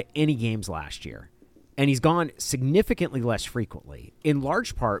didn't go to any games last year. And he's gone significantly less frequently, in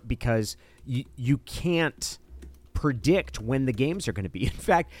large part because you can't predict when the games are going to be. In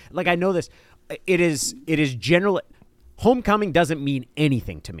fact, like I know this, it is generally, homecoming doesn't mean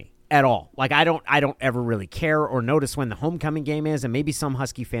anything to me at all. Like I don't ever really care or notice when the homecoming game is, and maybe some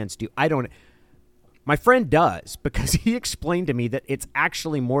Husky fans do. My friend does, because he explained to me that it's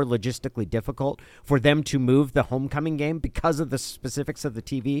actually more logistically difficult for them to move the homecoming game because of the specifics of the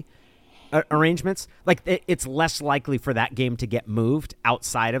TV arrangements. Like it's less likely for that game to get moved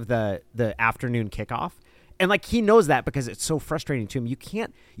outside of the afternoon kickoff. And like he knows that because it's so frustrating to him.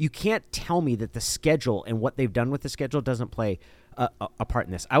 You can't tell me that the schedule and what they've done with the schedule doesn't play a part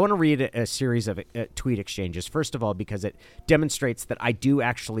in this. I want to read a series of tweet exchanges. First of all, because it demonstrates that I do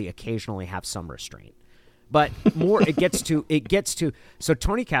actually occasionally have some restraint. But more, it gets to. So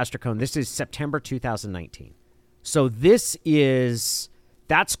Tony Castricone, this is September 2019. So that's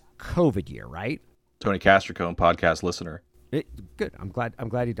COVID year, right? Tony Castricone, podcast listener. Good. I'm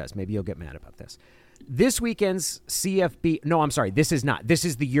glad he does. Maybe you'll get mad about this. This weekend's CFB. No, I'm sorry. This is not. This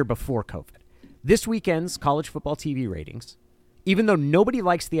is the year before COVID. This weekend's college football TV ratings, even though nobody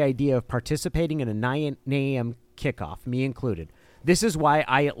likes the idea of participating in a 9 a.m. kickoff, me included, this is why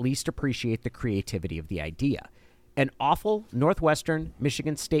I at least appreciate the creativity of the idea. An awful Northwestern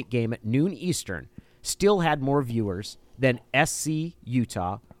Michigan State game at noon Eastern still had more viewers than SC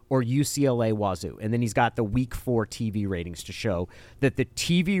Utah or UCLA Wazoo. And then he's got the week 4 TV ratings to show that the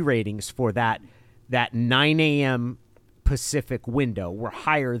TV ratings for that 9 a.m. Pacific window were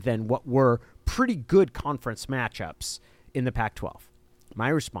higher than what were pretty good conference matchups in the Pac-12. My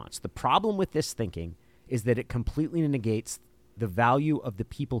response, the problem with this thinking is that it completely negates the value of the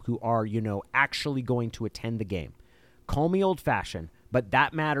people who are, actually going to attend the game. Call me old-fashioned, but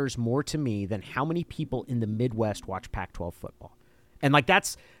that matters more to me than how many people in the Midwest watch Pac-12 football. And like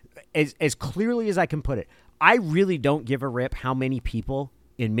that's as clearly as I can put it. I really don't give a rip how many people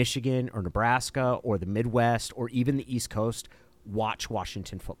in Michigan or Nebraska or the Midwest or even the East Coast watch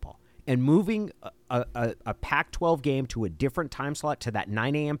Washington football. And moving a Pac-12 game to a different time slot, to that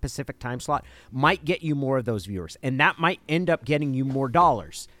 9 a.m. Pacific time slot, might get you more of those viewers. And that might end up getting you more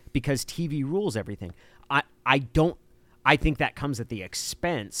dollars because TV rules everything. I think that comes at the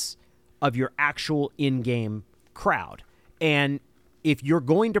expense of your actual in-game crowd. And if you're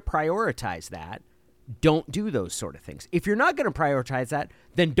going to prioritize that, don't do those sort of things. If you're not going to prioritize that,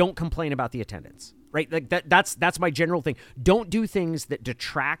 then don't complain about the attendance, right? Like that's my general thing. Don't do things that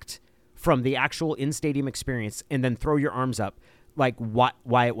detract from the actual in-stadium experience and then throw your arms up like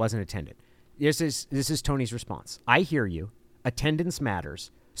why it wasn't attended. This is Tony's response. I hear you. Attendance matters.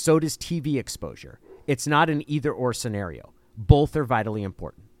 So does TV exposure. It's not an either-or scenario. Both are vitally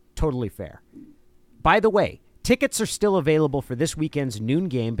important. Totally fair. By the way, tickets are still available for this weekend's noon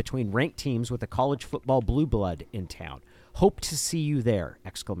game between ranked teams with a college football blue blood in town. Hope to see you there! !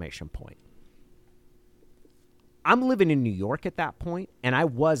 I'm living in New York at that point, and I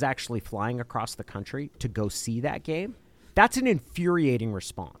was actually flying across the country to go see that game. That's an infuriating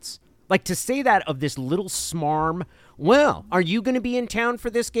response. Like to say that of this little smarm, well, are you going to be in town for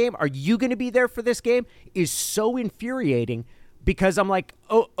this game? Are you going to be there for this game? Is so infuriating because I'm like,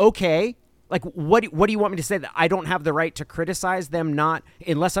 oh, okay. Like, what do you want me to say? That I don't have the right to criticize them not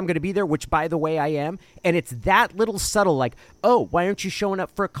unless I'm going to be there, which, by the way, I am. And it's that little subtle, like, oh, why aren't you showing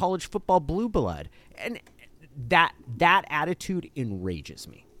up for a college football blue blood? And that attitude enrages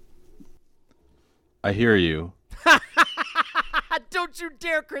me. I hear you. Don't you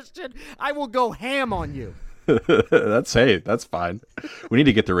dare, Christian. I will go ham on you. That's fine. We need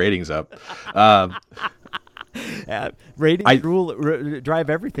to get the ratings up. Ratings drive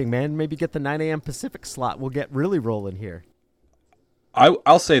everything, man. Maybe get the 9 a.m. Pacific slot. We'll get really rolling here.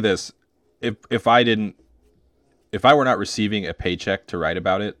 I'll say this. If I were not receiving a paycheck to write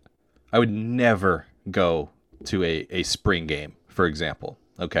about it, I would never go to a spring game, for example.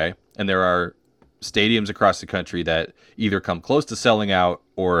 Okay? And there are stadiums across the country that either come close to selling out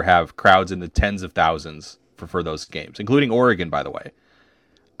or have crowds in the tens of thousands for those games, including Oregon, by the way.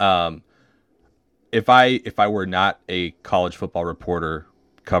 If I were not a college football reporter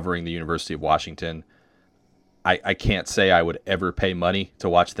covering the University of Washington, I can't say I would ever pay money to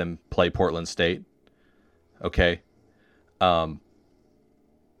watch them play Portland State. Okay. So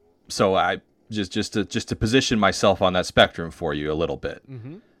I just to position myself on that spectrum for you a little bit.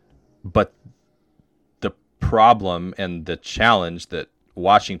 Mm-hmm. But the problem and the challenge that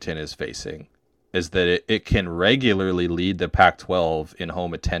Washington is facing is that it can regularly lead the Pac-12 in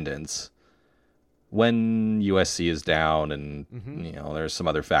home attendance when USC is down and, there's some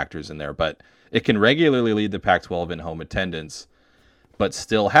other factors in there, but it can regularly lead the Pac-12 in home attendance, but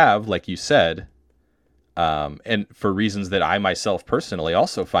still have, like you said, and for reasons that I myself personally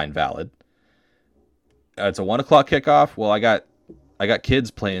also find valid, it's a 1:00 kickoff. Well, I got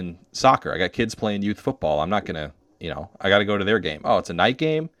kids playing soccer. I got kids playing youth football. I'm not going to, I got to go to their game. Oh, it's a night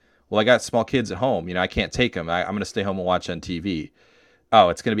game. Well, I got small kids at home. I can't take them. I'm going to stay home and watch on TV. Oh,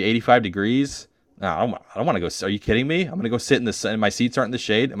 it's going to be 85 degrees. No, I don't want to go. Are you kidding me? I'm going to go sit in the sun. My seats aren't in the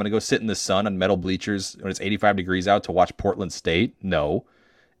shade. I'm going to go sit in the sun on metal bleachers when it's 85 degrees out to watch Portland State. No.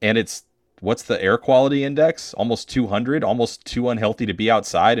 And what's the air quality index? Almost 200, almost too unhealthy to be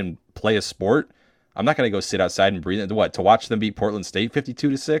outside and play a sport. I'm not going to go sit outside and breathe. What, to watch them beat Portland State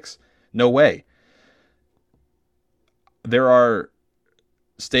 52-6? No way. There are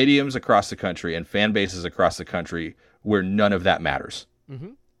stadiums across the country and fan bases across the country where none of that matters. Mm-hmm.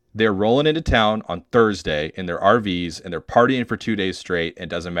 They're rolling into town on Thursday in their RVs and they're partying for 2 days straight. It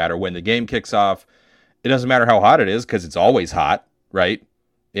doesn't matter when the game kicks off. It doesn't matter how hot it is because it's always hot, right?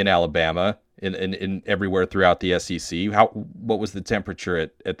 In Alabama, in everywhere throughout the SEC. What was the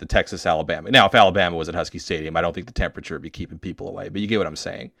temperature at the Texas Alabama? Now, if Alabama was at Husky Stadium, I don't think the temperature would be keeping people away, but you get what I'm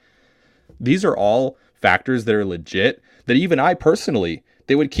saying. These are all factors that are legit that even I personally,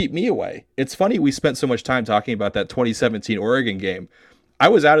 they would keep me away. It's funny we spent so much time talking about that 2017 Oregon game. I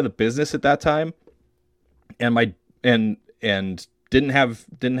was out of the business at that time, and didn't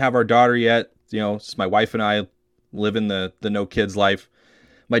have our daughter yet. You know, my wife and I living the no kids life.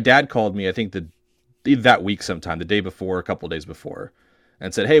 My dad called me, I think that week sometime, the day before, a couple of days before,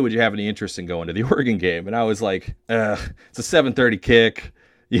 and said, "Hey, would you have any interest in going to the Oregon game?" And I was like, "It's a 7:30 kick.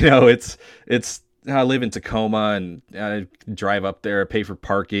 You know, it's I live in Tacoma and I drive up there, pay for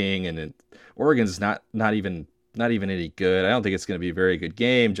parking, and Oregon's not even any good. I don't think it's going to be a very good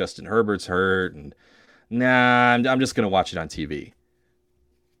game. Justin Herbert's hurt, and I'm just going to watch it on TV."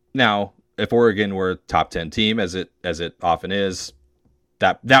 Now, if Oregon were a top 10 team, as it often is,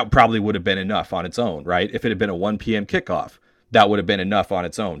 that probably would have been enough on its own, right? If it had been a 1 p.m. kickoff, that would have been enough on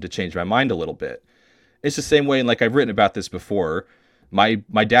its own to change my mind a little bit. It's the same way, and like I've written about this before, my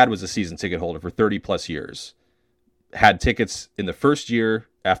dad was a season ticket holder for 30 plus years, had tickets in the first year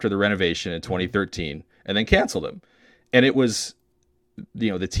after the renovation in 2013, and then canceled them. And it was,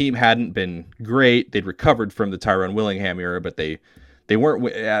 the team hadn't been great. They'd recovered from the Tyrone Willingham era, but they weren't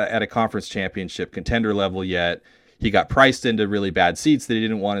at a conference championship contender level yet. He got priced into really bad seats that he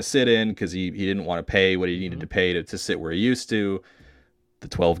didn't want to sit in because he didn't want to pay what he needed to pay to sit where he used to. The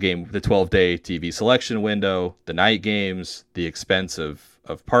 12-day TV selection window, the night games, the expense of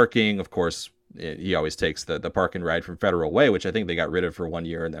parking. Of course, he always takes the park and ride from Federal Way, which I think they got rid of for 1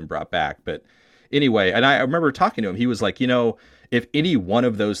 year and then brought back. But anyway, and I remember talking to him. He was like, if any one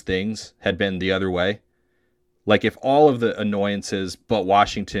of those things had been the other way, like if all of the annoyances, but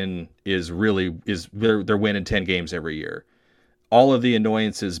Washington is they're winning 10 games every year. All of the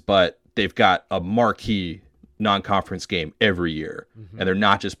annoyances, but they've got a marquee non-conference game every year, and they're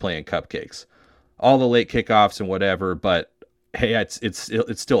not just playing cupcakes. All the late kickoffs and whatever, but hey, it's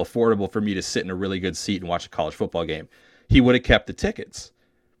still affordable for me to sit in a really good seat and watch a college football game. He would have kept the tickets.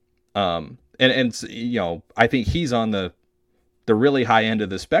 And I think he's on the really high end of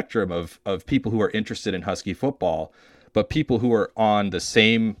the spectrum of people who are interested in Husky football, but people who are on the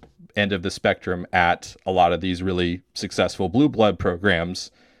same end of the spectrum at a lot of these really successful blue blood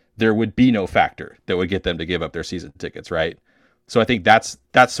programs, there would be no factor that would get them to give up their season tickets, right? So I think that's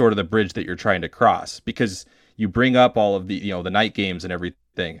sort of the bridge that you're trying to cross, because you bring up all of the the night games and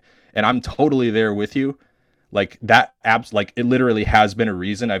everything, and I'm totally there with you. Like that it literally has been a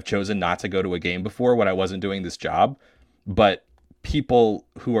reason I've chosen not to go to a game before when I wasn't doing this job. But people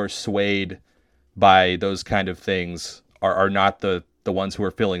who are swayed by those kind of things are not the ones who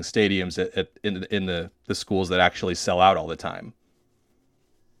are filling stadiums in the schools that actually sell out all the time.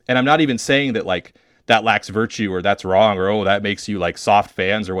 And I'm not even saying that like that lacks virtue or that's wrong or that makes you like soft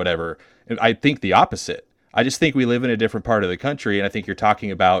fans or whatever. I think the opposite. I just think we live in a different part of the country, and I think you're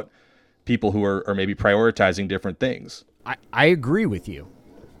talking about people who are maybe prioritizing different things. I agree with you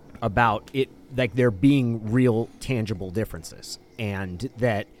about it, like there being real tangible differences, and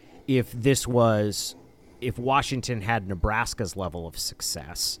that if Washington had Nebraska's level of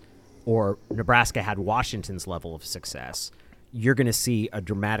success or Nebraska had Washington's level of success, you're going to see a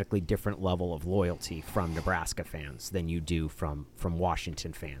dramatically different level of loyalty from Nebraska fans than you do from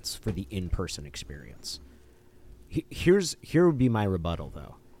Washington fans for the in-person experience. Here would be my rebuttal,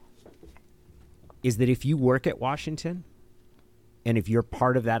 though, is that if you work at Washington and if you're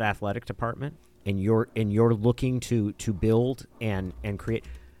part of that athletic department and you're looking to build and create,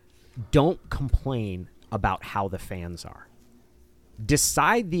 don't complain about how the fans are.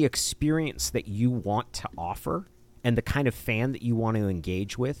 Decide the experience that you want to offer and the kind of fan that you want to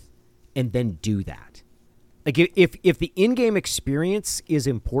engage with, and then do that. Like if the in-game experience is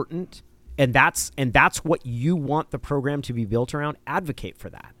important and that's what you want the program to be built around, advocate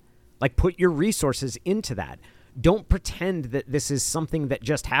for that. Like put your resources into that. Don't pretend that this is something that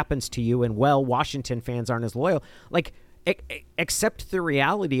just happens to you and, well, Washington fans aren't as loyal. Like accept the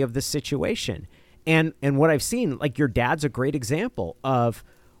reality of the situation. And what I've seen, like your dad's a great example of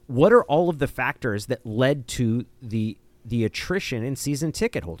what are all of the factors that led to the attrition in season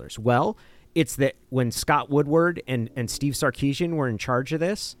ticket holders. Well, it's that when Scott Woodward and Steve Sarkisian were in charge of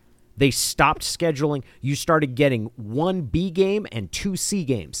this, They stopped scheduling. You started getting 1 B game and 2 C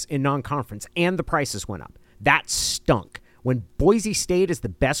games in non-conference, and the prices went up. That stunk. When Boise State is the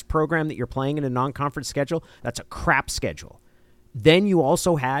best program that you're playing in a non-conference schedule, that's a crap schedule. Then you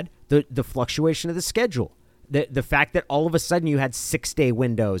also had the fluctuation of the schedule. The fact that all of a sudden you had 6-day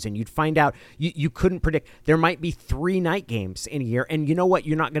windows, and you'd find out you couldn't predict. There might be 3 night games in a year, and you know what?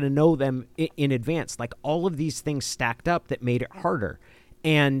 You're not going to know them in advance. Like, all of these things stacked up that made it harder.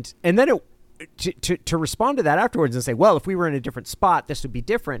 And then to respond to that afterwards and say, well, if we were in a different spot, this would be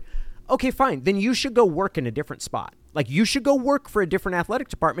different. Okay, fine. Then you should go work in a different spot. Like, you should go work for a different athletic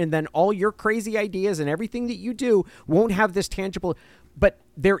department, and then all your crazy ideas and everything that you do won't have this tangible. But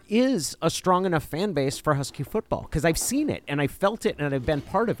there is a strong enough fan base for Husky football, because I've seen it and I felt it and I've been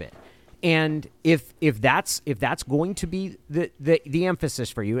part of it. And if that's going to be the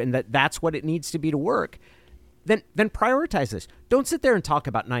emphasis for you, and that's what it needs to be to work, then prioritize this. Don't sit there and talk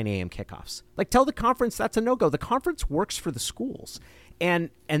about 9 a.m. kickoffs. Like, tell the conference that's a no-go. The conference works for the schools. And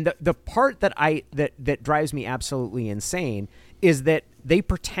the part that drives me absolutely insane is that they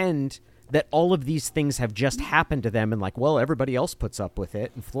pretend that all of these things have just happened to them, and like, well, everybody else puts up with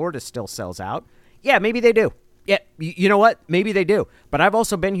it and Florida still sells out. Yeah, maybe they do. Yeah, you know what? Maybe they do. But I've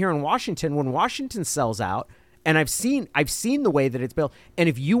also been here in Washington when Washington sells out, and I've seen the way that it's built. And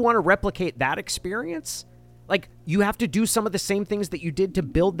if you want to replicate that experience, like, you have to do some of the same things that you did to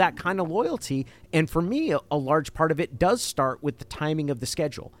build that kind of loyalty. And for me, a large part of it does start with the timing of the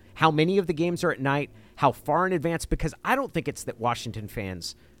schedule. How many of the games are at night? How far in advance? Because I don't think it's that Washington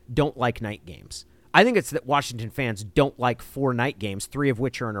fans don't like night games. I think it's that Washington fans don't like 4 night games, 3 of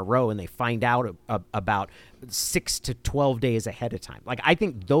which are in a row, and they find out about 6 to 12 days ahead of time. Like, I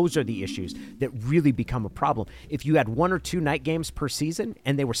think those are the issues that really become a problem. If you had 1 or 2 night games per season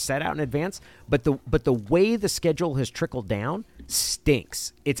and they were set out in advance, but the way the schedule has trickled down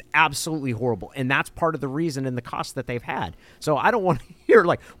stinks. It's absolutely horrible, and that's part of the reason and the cost that they've had. So I don't want to hear,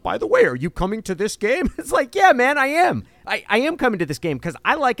 like, by the way, are you coming to this game? It's like, yeah, man, I am. I am coming to this game because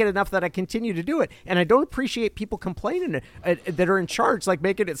I like it enough that I continue to do it, and I don't appreciate people complaining that are in charge, like,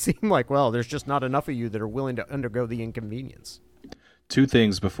 making it seem like, well, there's just not enough of you that are willing to undergo the inconvenience. 2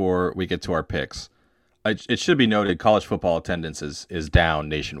 things before we get to our picks. It should be noted, college football attendance is down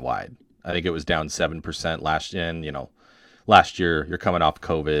nationwide. I think it was down 7% last year. You're coming off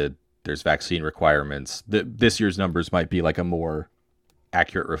COVID. There's vaccine requirements. This year's numbers might be like a more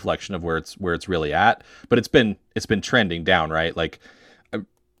accurate reflection of where it's really at, but it's been trending down, right? Like,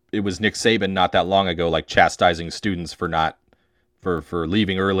 it was Nick Saban not that long ago, like, chastising students for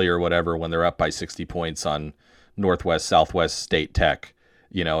leaving early or whatever when they're up by 60 points on Northwest Southwest State Tech,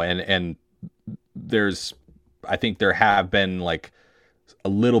 and I think there have been, like, a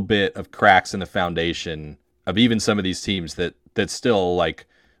little bit of cracks in the foundation of even some of these teams that still, like,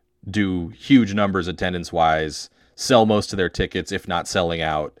 do huge numbers attendance wise, sell most of their tickets, if not selling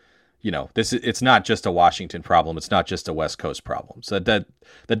out. It's not just a Washington problem. It's not just a West Coast problem. So that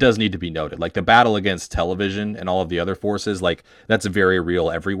does need to be noted. Like, the battle against television and all of the other forces, like, that's very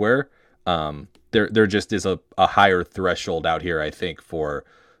real everywhere. There just is a higher threshold out here, I think, for,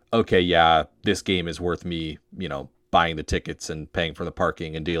 okay, yeah, this game is worth me, buying the tickets and paying for the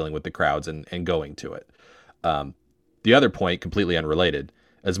parking and dealing with the crowds and going to it. The other point, completely unrelated,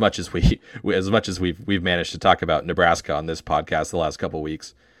 as much as we've managed to talk about Nebraska on this podcast the last couple of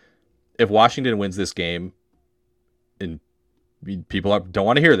weeks, if Washington wins this game, and people don't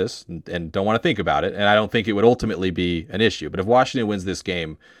want to hear this and don't want to think about it, and I don't think it would ultimately be an issue, but if Washington wins this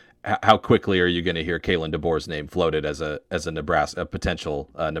game, how quickly are you going to hear Kalen DeBoer's name floated as a potential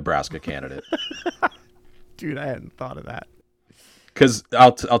Nebraska candidate? Dude, I hadn't thought of that. Because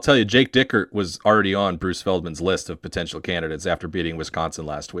I'll tell you, Jake Dickert was already on Bruce Feldman's list of potential candidates after beating Wisconsin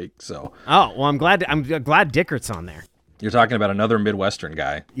last week. So, I'm glad Dickert's on there. You're talking about another Midwestern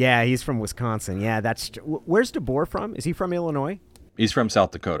guy. Yeah, he's from Wisconsin. Yeah, where's DeBoer from? Is he from Illinois? He's from South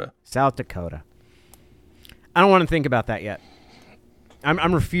Dakota. South Dakota. I don't want to think about that yet.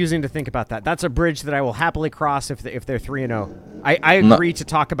 I'm refusing to think about that. That's a bridge that I will happily cross if they're 3-0. I agree to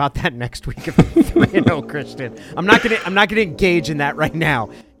talk about that next week if they're 3-0, Christian. I'm not gonna engage in that right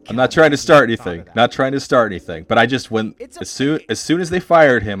now. I'm not trying to start anything. But I just as soon as they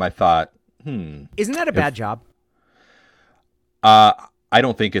fired him, I thought, Isn't that a bad job? I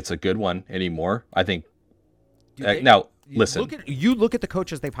don't think it's a good one anymore. I think now listen. Look at the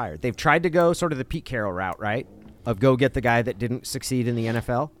coaches they've hired. They've tried to go sort of the Pete Carroll route, right? Of go get the guy that didn't succeed in the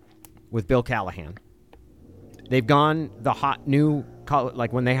NFL with Bill Callahan. They've gone the hot new,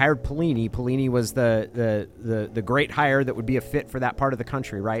 like when they hired Pelini. Pelini was the great hire that would be a fit for that part of the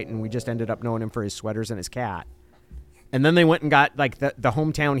country, right? And we just ended up knowing him for his sweaters and his cat. And then they went and got like the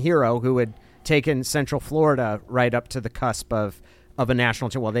hometown hero who had taken Central Florida right up to the cusp of a national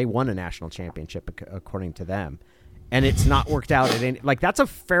championship. Well, they won a national championship according to them. And it's not worked out at any, like that's a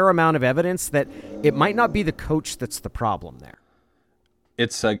fair amount of evidence that it might not be the coach that's the problem there.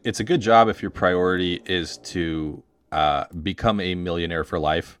 It's a good job if your priority is to become a millionaire for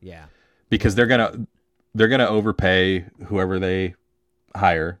life. Yeah. Because they're gonna overpay whoever they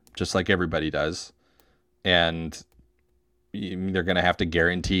hire, just like everybody does. And they're going to have to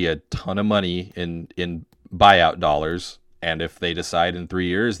guarantee a ton of money in buyout dollars. And if they decide in 3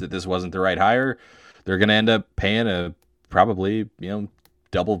 years that this wasn't the right hire, they're going to end up paying a probably,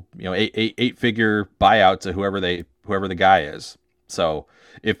 double, eight figure buyout to whoever the guy is. So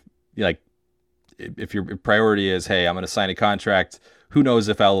if your priority is, hey, I'm going to sign a contract, who knows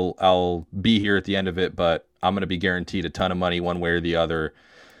if I'll be here at the end of it, but I'm going to be guaranteed a ton of money one way or the other,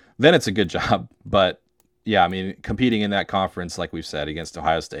 then it's a good job. But yeah, I mean, competing in that conference, like we've said, against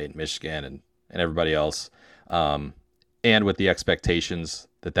Ohio State, Michigan, and everybody else, and with the expectations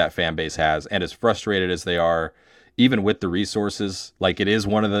that fan base has, and as frustrated as they are, even with the resources, like it is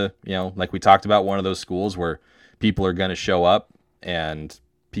one of the, like we talked about, one of those schools where people are going to show up and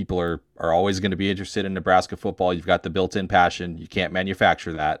people are always going to be interested in Nebraska football. You've got the built-in passion. You can't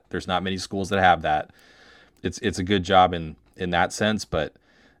manufacture that. There's not many schools that have that. It's a good job in that sense, but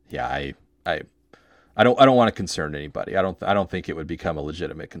yeah, I don't want to concern anybody. I don't think it would become a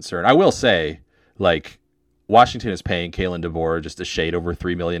legitimate concern. I will say, like, Washington is paying Kalen DeBoer just a shade over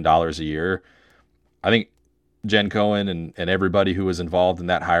 $3 million a year. I think Jen Cohen and everybody who was involved in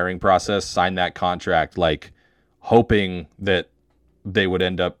that hiring process signed that contract, like, hoping that they would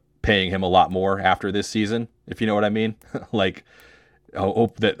end up paying him a lot more after this season, if you know what I mean. Like,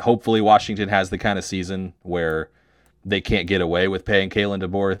 hopefully Washington has the kind of season where they can't get away with paying Kalen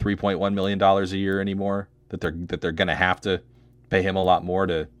DeBoer $3.1 million a year anymore, that they're going to have to pay him a lot more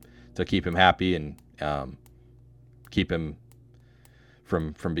to keep him happy and keep him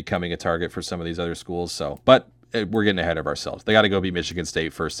from becoming a target for some of these other schools. So, but we're getting ahead of ourselves. They got to go beat Michigan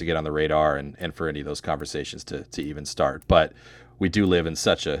State first to get on the radar and for any of those conversations to even start. But we do live in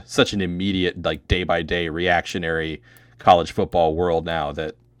such an immediate, like, day by day reactionary college football world now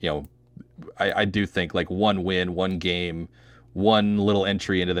that, I do think like one win, one game, one little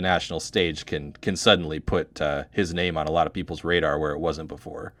entry into the national stage can suddenly put his name on a lot of people's radar where it wasn't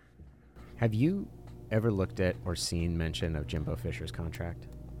before. Have you ever looked at or seen mention of Jimbo Fisher's contract?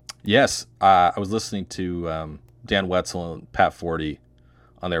 Yes. I was listening to Dan Wetzel and Pat Forty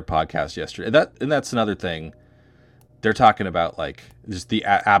on their podcast yesterday. And that's another thing. They're talking about, like, just the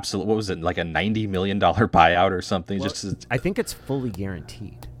absolute, what was it, like a $90 million buyout or something? Well, I think it's fully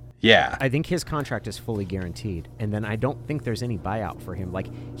guaranteed. Yeah. I think his contract is fully guaranteed, and then I don't think there's any buyout for him. Like,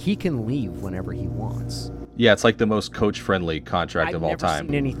 he can leave whenever he wants. Yeah, it's like the most coach-friendly contract of all time. I've never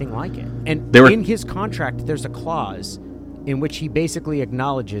seen anything like it. And in his contract, there's a clause in which he basically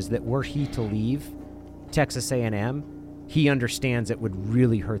acknowledges that were he to leave Texas A&M, he understands it would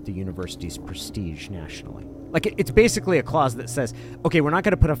really hurt the university's prestige nationally. Like, it's basically a clause that says, okay, we're not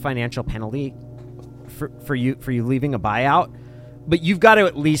going to put a financial penalty for you leaving a buyout, but you've got to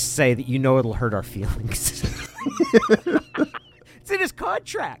at least say that it'll hurt our feelings. It's in his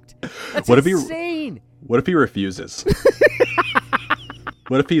contract. That's insane. What if he refuses?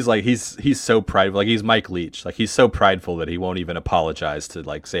 What if he's like he's so prideful, like he's Mike Leach, like he's so prideful that he won't even apologize to,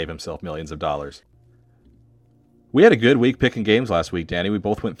 like, save himself millions of dollars? We had a good week picking games last week, Danny. We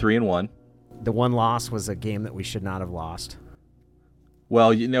both went 3-1. The one loss was a game that we should not have lost. Well,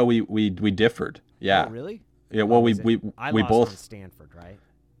 we differed. Yeah. Oh, really? Yeah, well, we lost both on Stanford, right?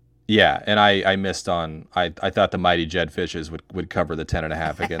 Yeah, and I missed on. I thought the mighty Jed Fishes would cover the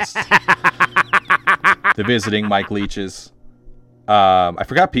 10.5 against the visiting Mike Leaches. I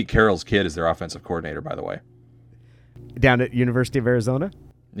forgot Pete Carroll's kid is their offensive coordinator, by the way. Down at University of Arizona.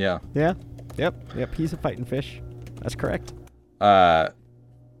 Yeah. Yeah. Yep. He's a fighting fish. That's correct.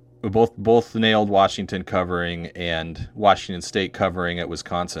 We both nailed Washington covering and Washington State covering at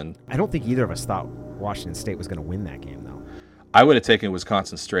Wisconsin. I don't think either of us thought Washington State was going to win that game, though. I would have taken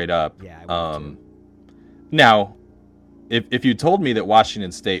Wisconsin straight up. Yeah, I would too. Now, if you told me that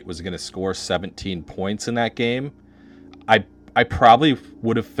Washington State was going to score 17 points in that game, I probably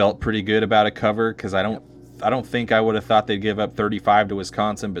would have felt pretty good about a cover, because I don't think I would have thought they'd give up 35 to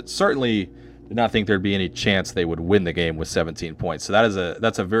Wisconsin, but certainly did not think there'd be any chance they would win the game with 17 points. So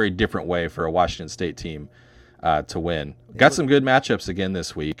that's a very different way for a Washington State team to win. Got some good matchups again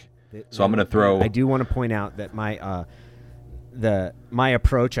this week. So I'm going to throw. I do want to point out that my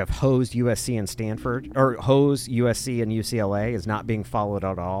approach of hose USC and Stanford, or hose USC and UCLA, is not being followed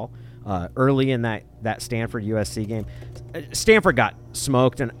at all. Early in that Stanford USC game, Stanford got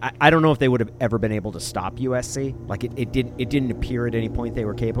smoked, and I don't know if they would have ever been able to stop USC. Like it didn't appear at any point they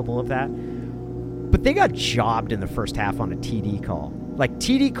were capable of that. But they got jobbed in the first half on a TD call. Like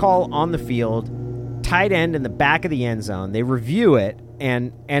TD call on the field, tight end in the back of the end zone. They review it,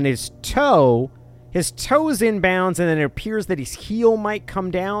 and his toe's inbounds, and then it appears that his heel might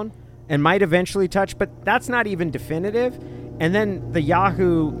come down and might eventually touch, but that's not even definitive. And then the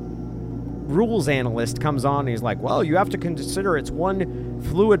Yahoo rules analyst comes on and he's like, well, you have to consider it's one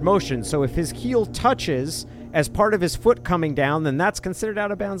fluid motion. So if his heel touches as part of his foot coming down, then that's considered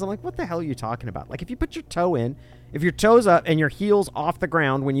out of bounds. I'm like, what the hell are you talking about? Like, if you put your toe in, if your toe's up and your heel's off the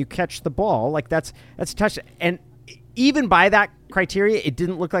ground when you catch the ball, like that's touch. And even by that criteria, it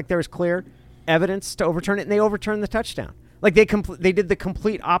didn't look like there was clear evidence to overturn it, and they overturned the touchdown. Like they did the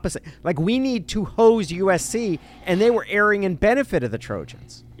complete opposite. Like, we need to hose USC, and they were erring in benefit of the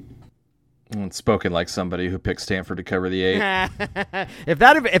Trojans. It's spoken like somebody who picked Stanford to cover the 8. If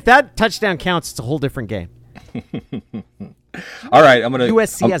that touchdown counts, it's a whole different game. All right, I'm gonna.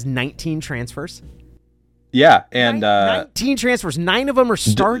 USC has 19 transfers. Yeah, and 19 transfers. 9 of them are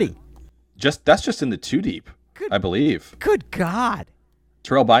starting. That's just in the 2 deep, I believe. Good God.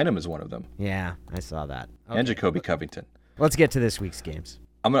 Terrell Bynum is one of them. Yeah, I saw that. Okay. And Jacoby Covington. Let's get to this week's games.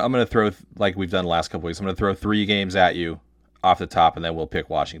 I'm gonna throw, like we've done the last couple weeks. I'm gonna throw 3 games at you off the top, and then we'll pick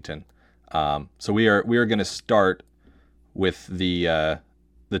Washington. So we are gonna start with the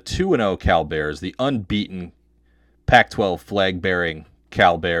 2-0 Cal Bears, the unbeaten Pac-12 flag-bearing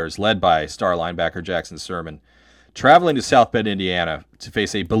Cal Bears, led by star linebacker Jackson Sermon, traveling to South Bend, Indiana, to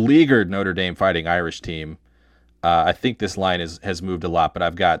face a beleaguered Notre Dame Fighting Irish team. I think this line has moved a lot, but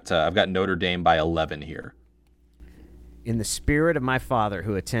I've got Notre Dame by 11 here. In the spirit of my father,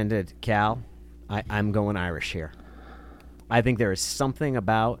 who attended Cal, I'm going Irish here. I think there is something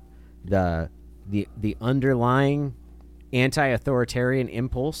about the underlying anti-authoritarian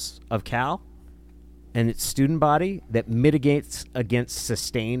impulse of Cal and its student body that mitigates against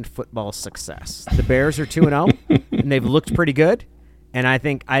sustained football success. The Bears are 2-0, and they've looked pretty good. And I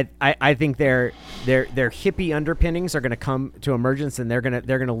think their hippie underpinnings are going to come to emergence, and they're going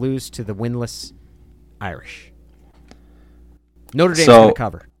to lose to the winless Irish. Notre Dame's going to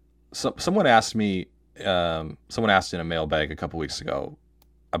cover. Someone asked me. Someone asked in a mailbag a couple weeks ago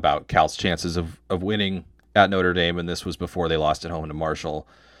about Cal's chances of winning at Notre Dame, and this was before they lost at home to Marshall.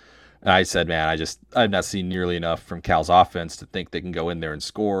 And I said, man, I've not seen nearly enough from Cal's offense to think they can go in there and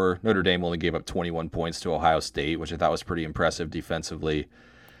score. Notre Dame only gave up 21 points to Ohio State, which I thought was pretty impressive defensively.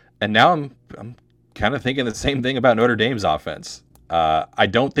 And now I'm kind of thinking the same thing about Notre Dame's offense. I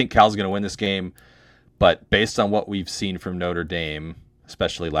don't think Cal's going to win this game, but based on what we've seen from Notre Dame,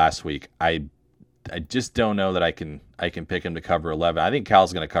 especially last week, I just don't know that I can pick him to cover 11. I think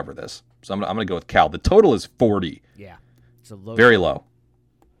Cal's going to cover this. So I'm going to go with Cal. The total is 40. Yeah. It's a low. Very low.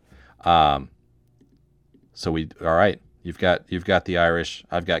 All right. You've got the Irish.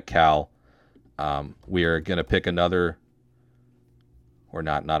 I've got Cal. We are going to pick another, or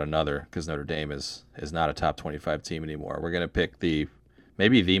not another, because Notre Dame is not a top 25 team anymore. We're going to pick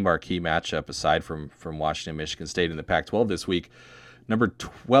maybe the marquee matchup aside from Washington, Michigan State in the Pac-12 this week. Number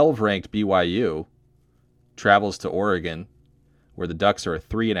 12 ranked BYU travels to Oregon, where the Ducks are a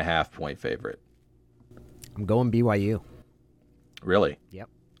 3.5 point favorite. I'm going BYU. Really? Yep.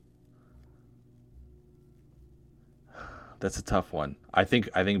 That's a tough one. I think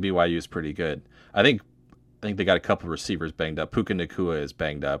BYU is pretty good. I think they got a couple receivers banged up. Puka Nacua is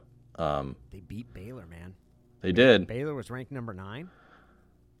banged up. They beat Baylor, man. They did. Baylor was ranked number 9.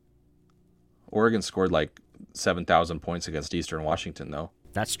 Oregon scored like 7,000 points against Eastern Washington, though.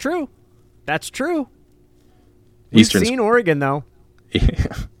 That's true. We've seen Oregon, though.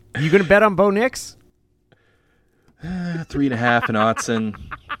 You going to bet on Bo Nix? 3.5 in Autzen.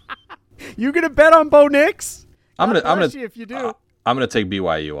 You going to bet on Bo Nix? I'm gonna if you do. I'm gonna take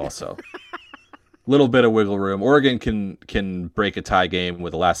BYU also. Little bit of wiggle room. Oregon can break a tie game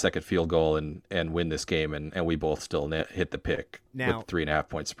with a last second field goal and win this game, and we both still hit the pick now, with 3.5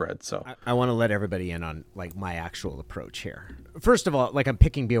 point spread. So I want to let everybody in on like my actual approach here. First of all, like I'm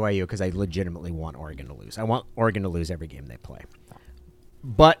picking BYU because I legitimately want Oregon to lose. I want Oregon to lose every game they play.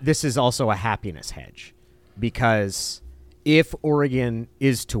 But this is also a happiness hedge because if Oregon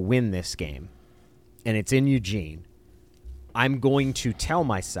is to win this game, and it's in Eugene, I'm going to tell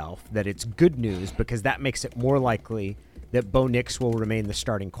myself that it's good news because that makes it more likely that Bo Nix will remain the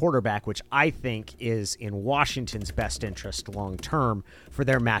starting quarterback, which I think is in Washington's best interest long term for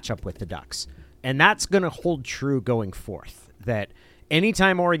their matchup with the Ducks. And that's going to hold true going forth. that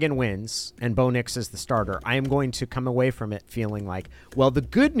anytime Oregon wins and Bo Nix is the starter, I am going to come away from it feeling like, well, the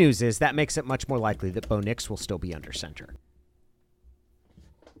good news is that makes it much more likely that Bo Nix will still be under center.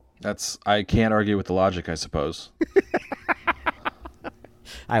 I can't argue with the logic, I suppose.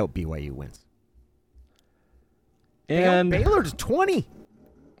 I hope BYU wins. And Baylor's 20.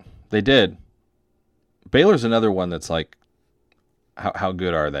 They did. Baylor's another one that's like, how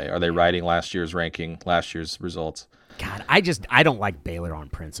good are they? Are they riding last year's ranking, last year's results? God, I don't like Baylor on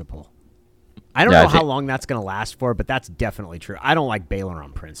principle. I don't know how long that's going to last for, but that's definitely true. I don't like Baylor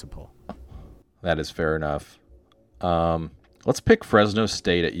on principle. That is fair enough. Let's pick Fresno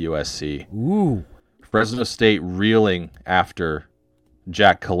State at USC. Ooh. Fresno State reeling after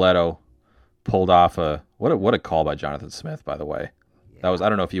Jack Coletto pulled off what a call by Jonathan Smith, by the way. Yeah. That was, I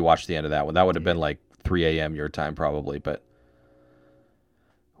don't know if you watched the end of that one. That would have been like 3 a.m. your time probably, but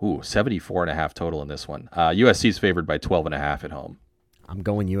 74.5 total in this one. USC's favored by 12.5 at home. I'm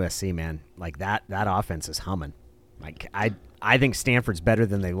going USC, man. Like that offense is humming. Like I think Stanford's better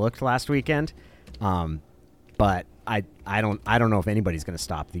than they looked last weekend. But I don't know if anybody's going to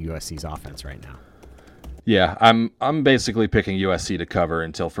stop the USC's offense right now. Yeah, I'm basically picking USC to cover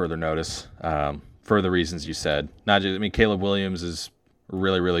until further notice. For the reasons you said. Caleb Williams is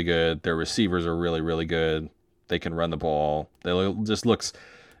really, really good. Their receivers are really, really good. They can run the ball. Just looks,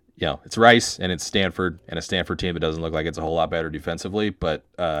 it's Rice and it's Stanford, and a Stanford team that doesn't look like it's a whole lot better defensively, but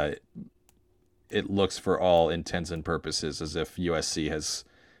it looks for all intents and purposes as if USC has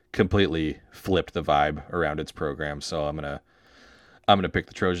completely flipped the vibe around its program. So I'm gonna pick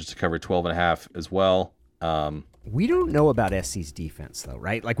the Trojans to cover 12.5 as well. We don't know about SC's defense though,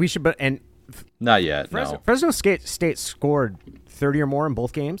 right? Like we should, and not yet. Fresno State scored 30 or more in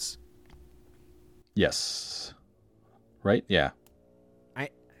both games. Yes. Right? Yeah.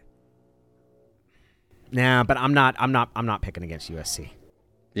 But I'm not picking against USC.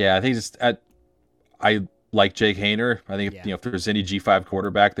 Yeah, I think I like Jake Haener. I think if there's any G5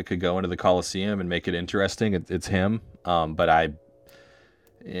 quarterback that could go into the Coliseum and make it interesting, it's him.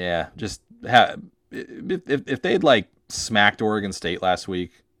 If they'd like smacked Oregon State last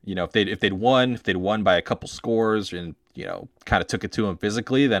week, if they'd won by a couple scores and kind of took it to them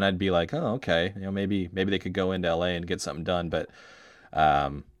physically, then I'd be like, oh, okay, maybe they could go into LA and get something done. But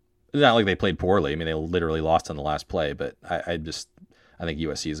it's not like they played poorly. I mean, they literally lost on the last play. But I think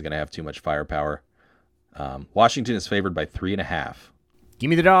USC is going to have too much firepower. Washington is favored by 3.5. Give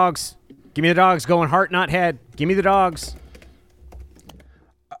me the dogs. Give me the dogs. Going heart, not head. Give me the dogs.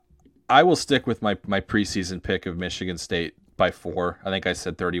 I will stick with my preseason pick of Michigan State by 4. I think I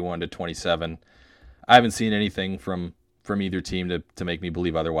said 31-27. I haven't seen anything from either team to make me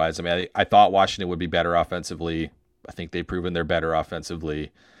believe otherwise. I mean, I thought Washington would be better offensively. I think they've proven they're better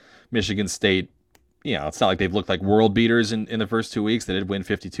offensively. Michigan State, it's not like they've looked like world beaters in the first 2 weeks. They did win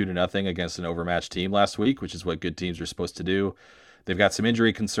 52-0 against an overmatched team last week, which is what good teams are supposed to do. They've got some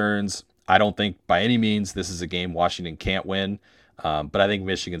injury concerns. I don't think by any means this is a game Washington can't win. But I think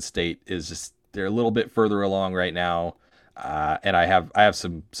Michigan State they're a little bit further along right now. And I have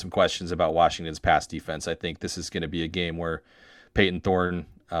some questions about Washington's pass defense. I think this is going to be a game where Peyton Thorne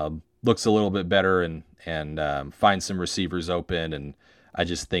looks a little bit better and finds some receivers open. And I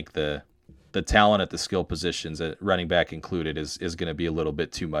just think the talent at the skill positions, running back included, is going to be a little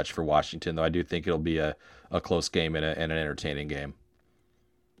bit too much for Washington, though I do think it'll be a close game and an entertaining game.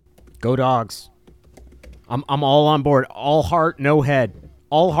 Go Dogs. I'm all on board. All heart, no head.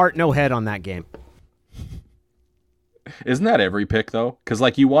 All heart, no head on that game. Isn't that every pick though? Because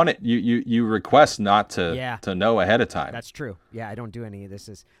like you want it, you request not to know ahead of time. That's true. Yeah, I don't do any of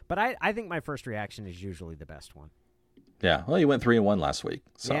this. But I think my first reaction is usually the best one. Yeah. Well, you went 3-1 last week,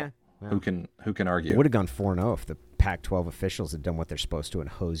 so yeah. Well, who can argue? It would have gone 4-0 if the Pac-12 officials had done what they're supposed to and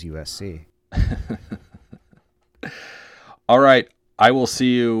hose USC. All right, I will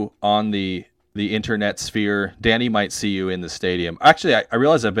see you on the internet sphere. Danny might see you in the stadium. Actually, I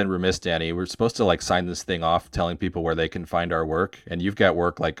realize I've been remiss, Danny. We're supposed to sign this thing off telling people where they can find our work, and you've got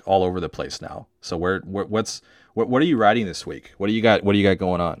work all over the place now. So what are you writing this week? What do you got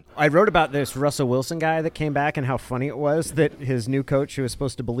going on? I wrote about this Russell Wilson guy that came back and how funny it was that his new coach, who was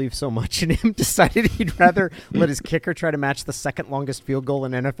supposed to believe so much in him, decided he'd rather let his kicker try to match the second longest field goal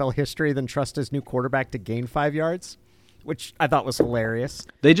in NFL history than trust his new quarterback to gain 5 yards. Which I thought was hilarious.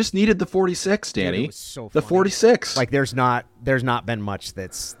 They just needed the 46, Danny. Dude, it was so funny. The 46. There's not been much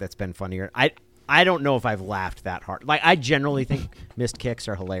that's been funnier. I don't know if I've laughed that hard. I generally think missed kicks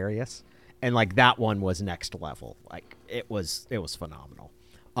are hilarious, and that one was next level. It was phenomenal.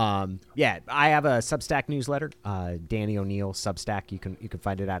 Yeah, I have a Substack newsletter, Danny O'Neill Substack. You can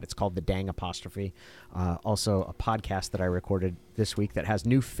find it at. It's called the Dang Apostrophe. Also, a podcast that I recorded this week that has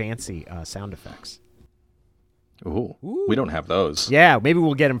new fancy sound effects. Ooh, we don't have those. Yeah, maybe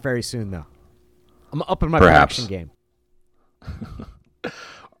we'll get them very soon though. I'm upping my Perhaps. production game.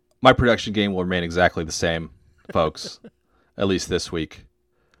 My production game will remain exactly the same, folks. At least this week.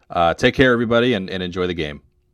 Take care, everybody, and enjoy the game.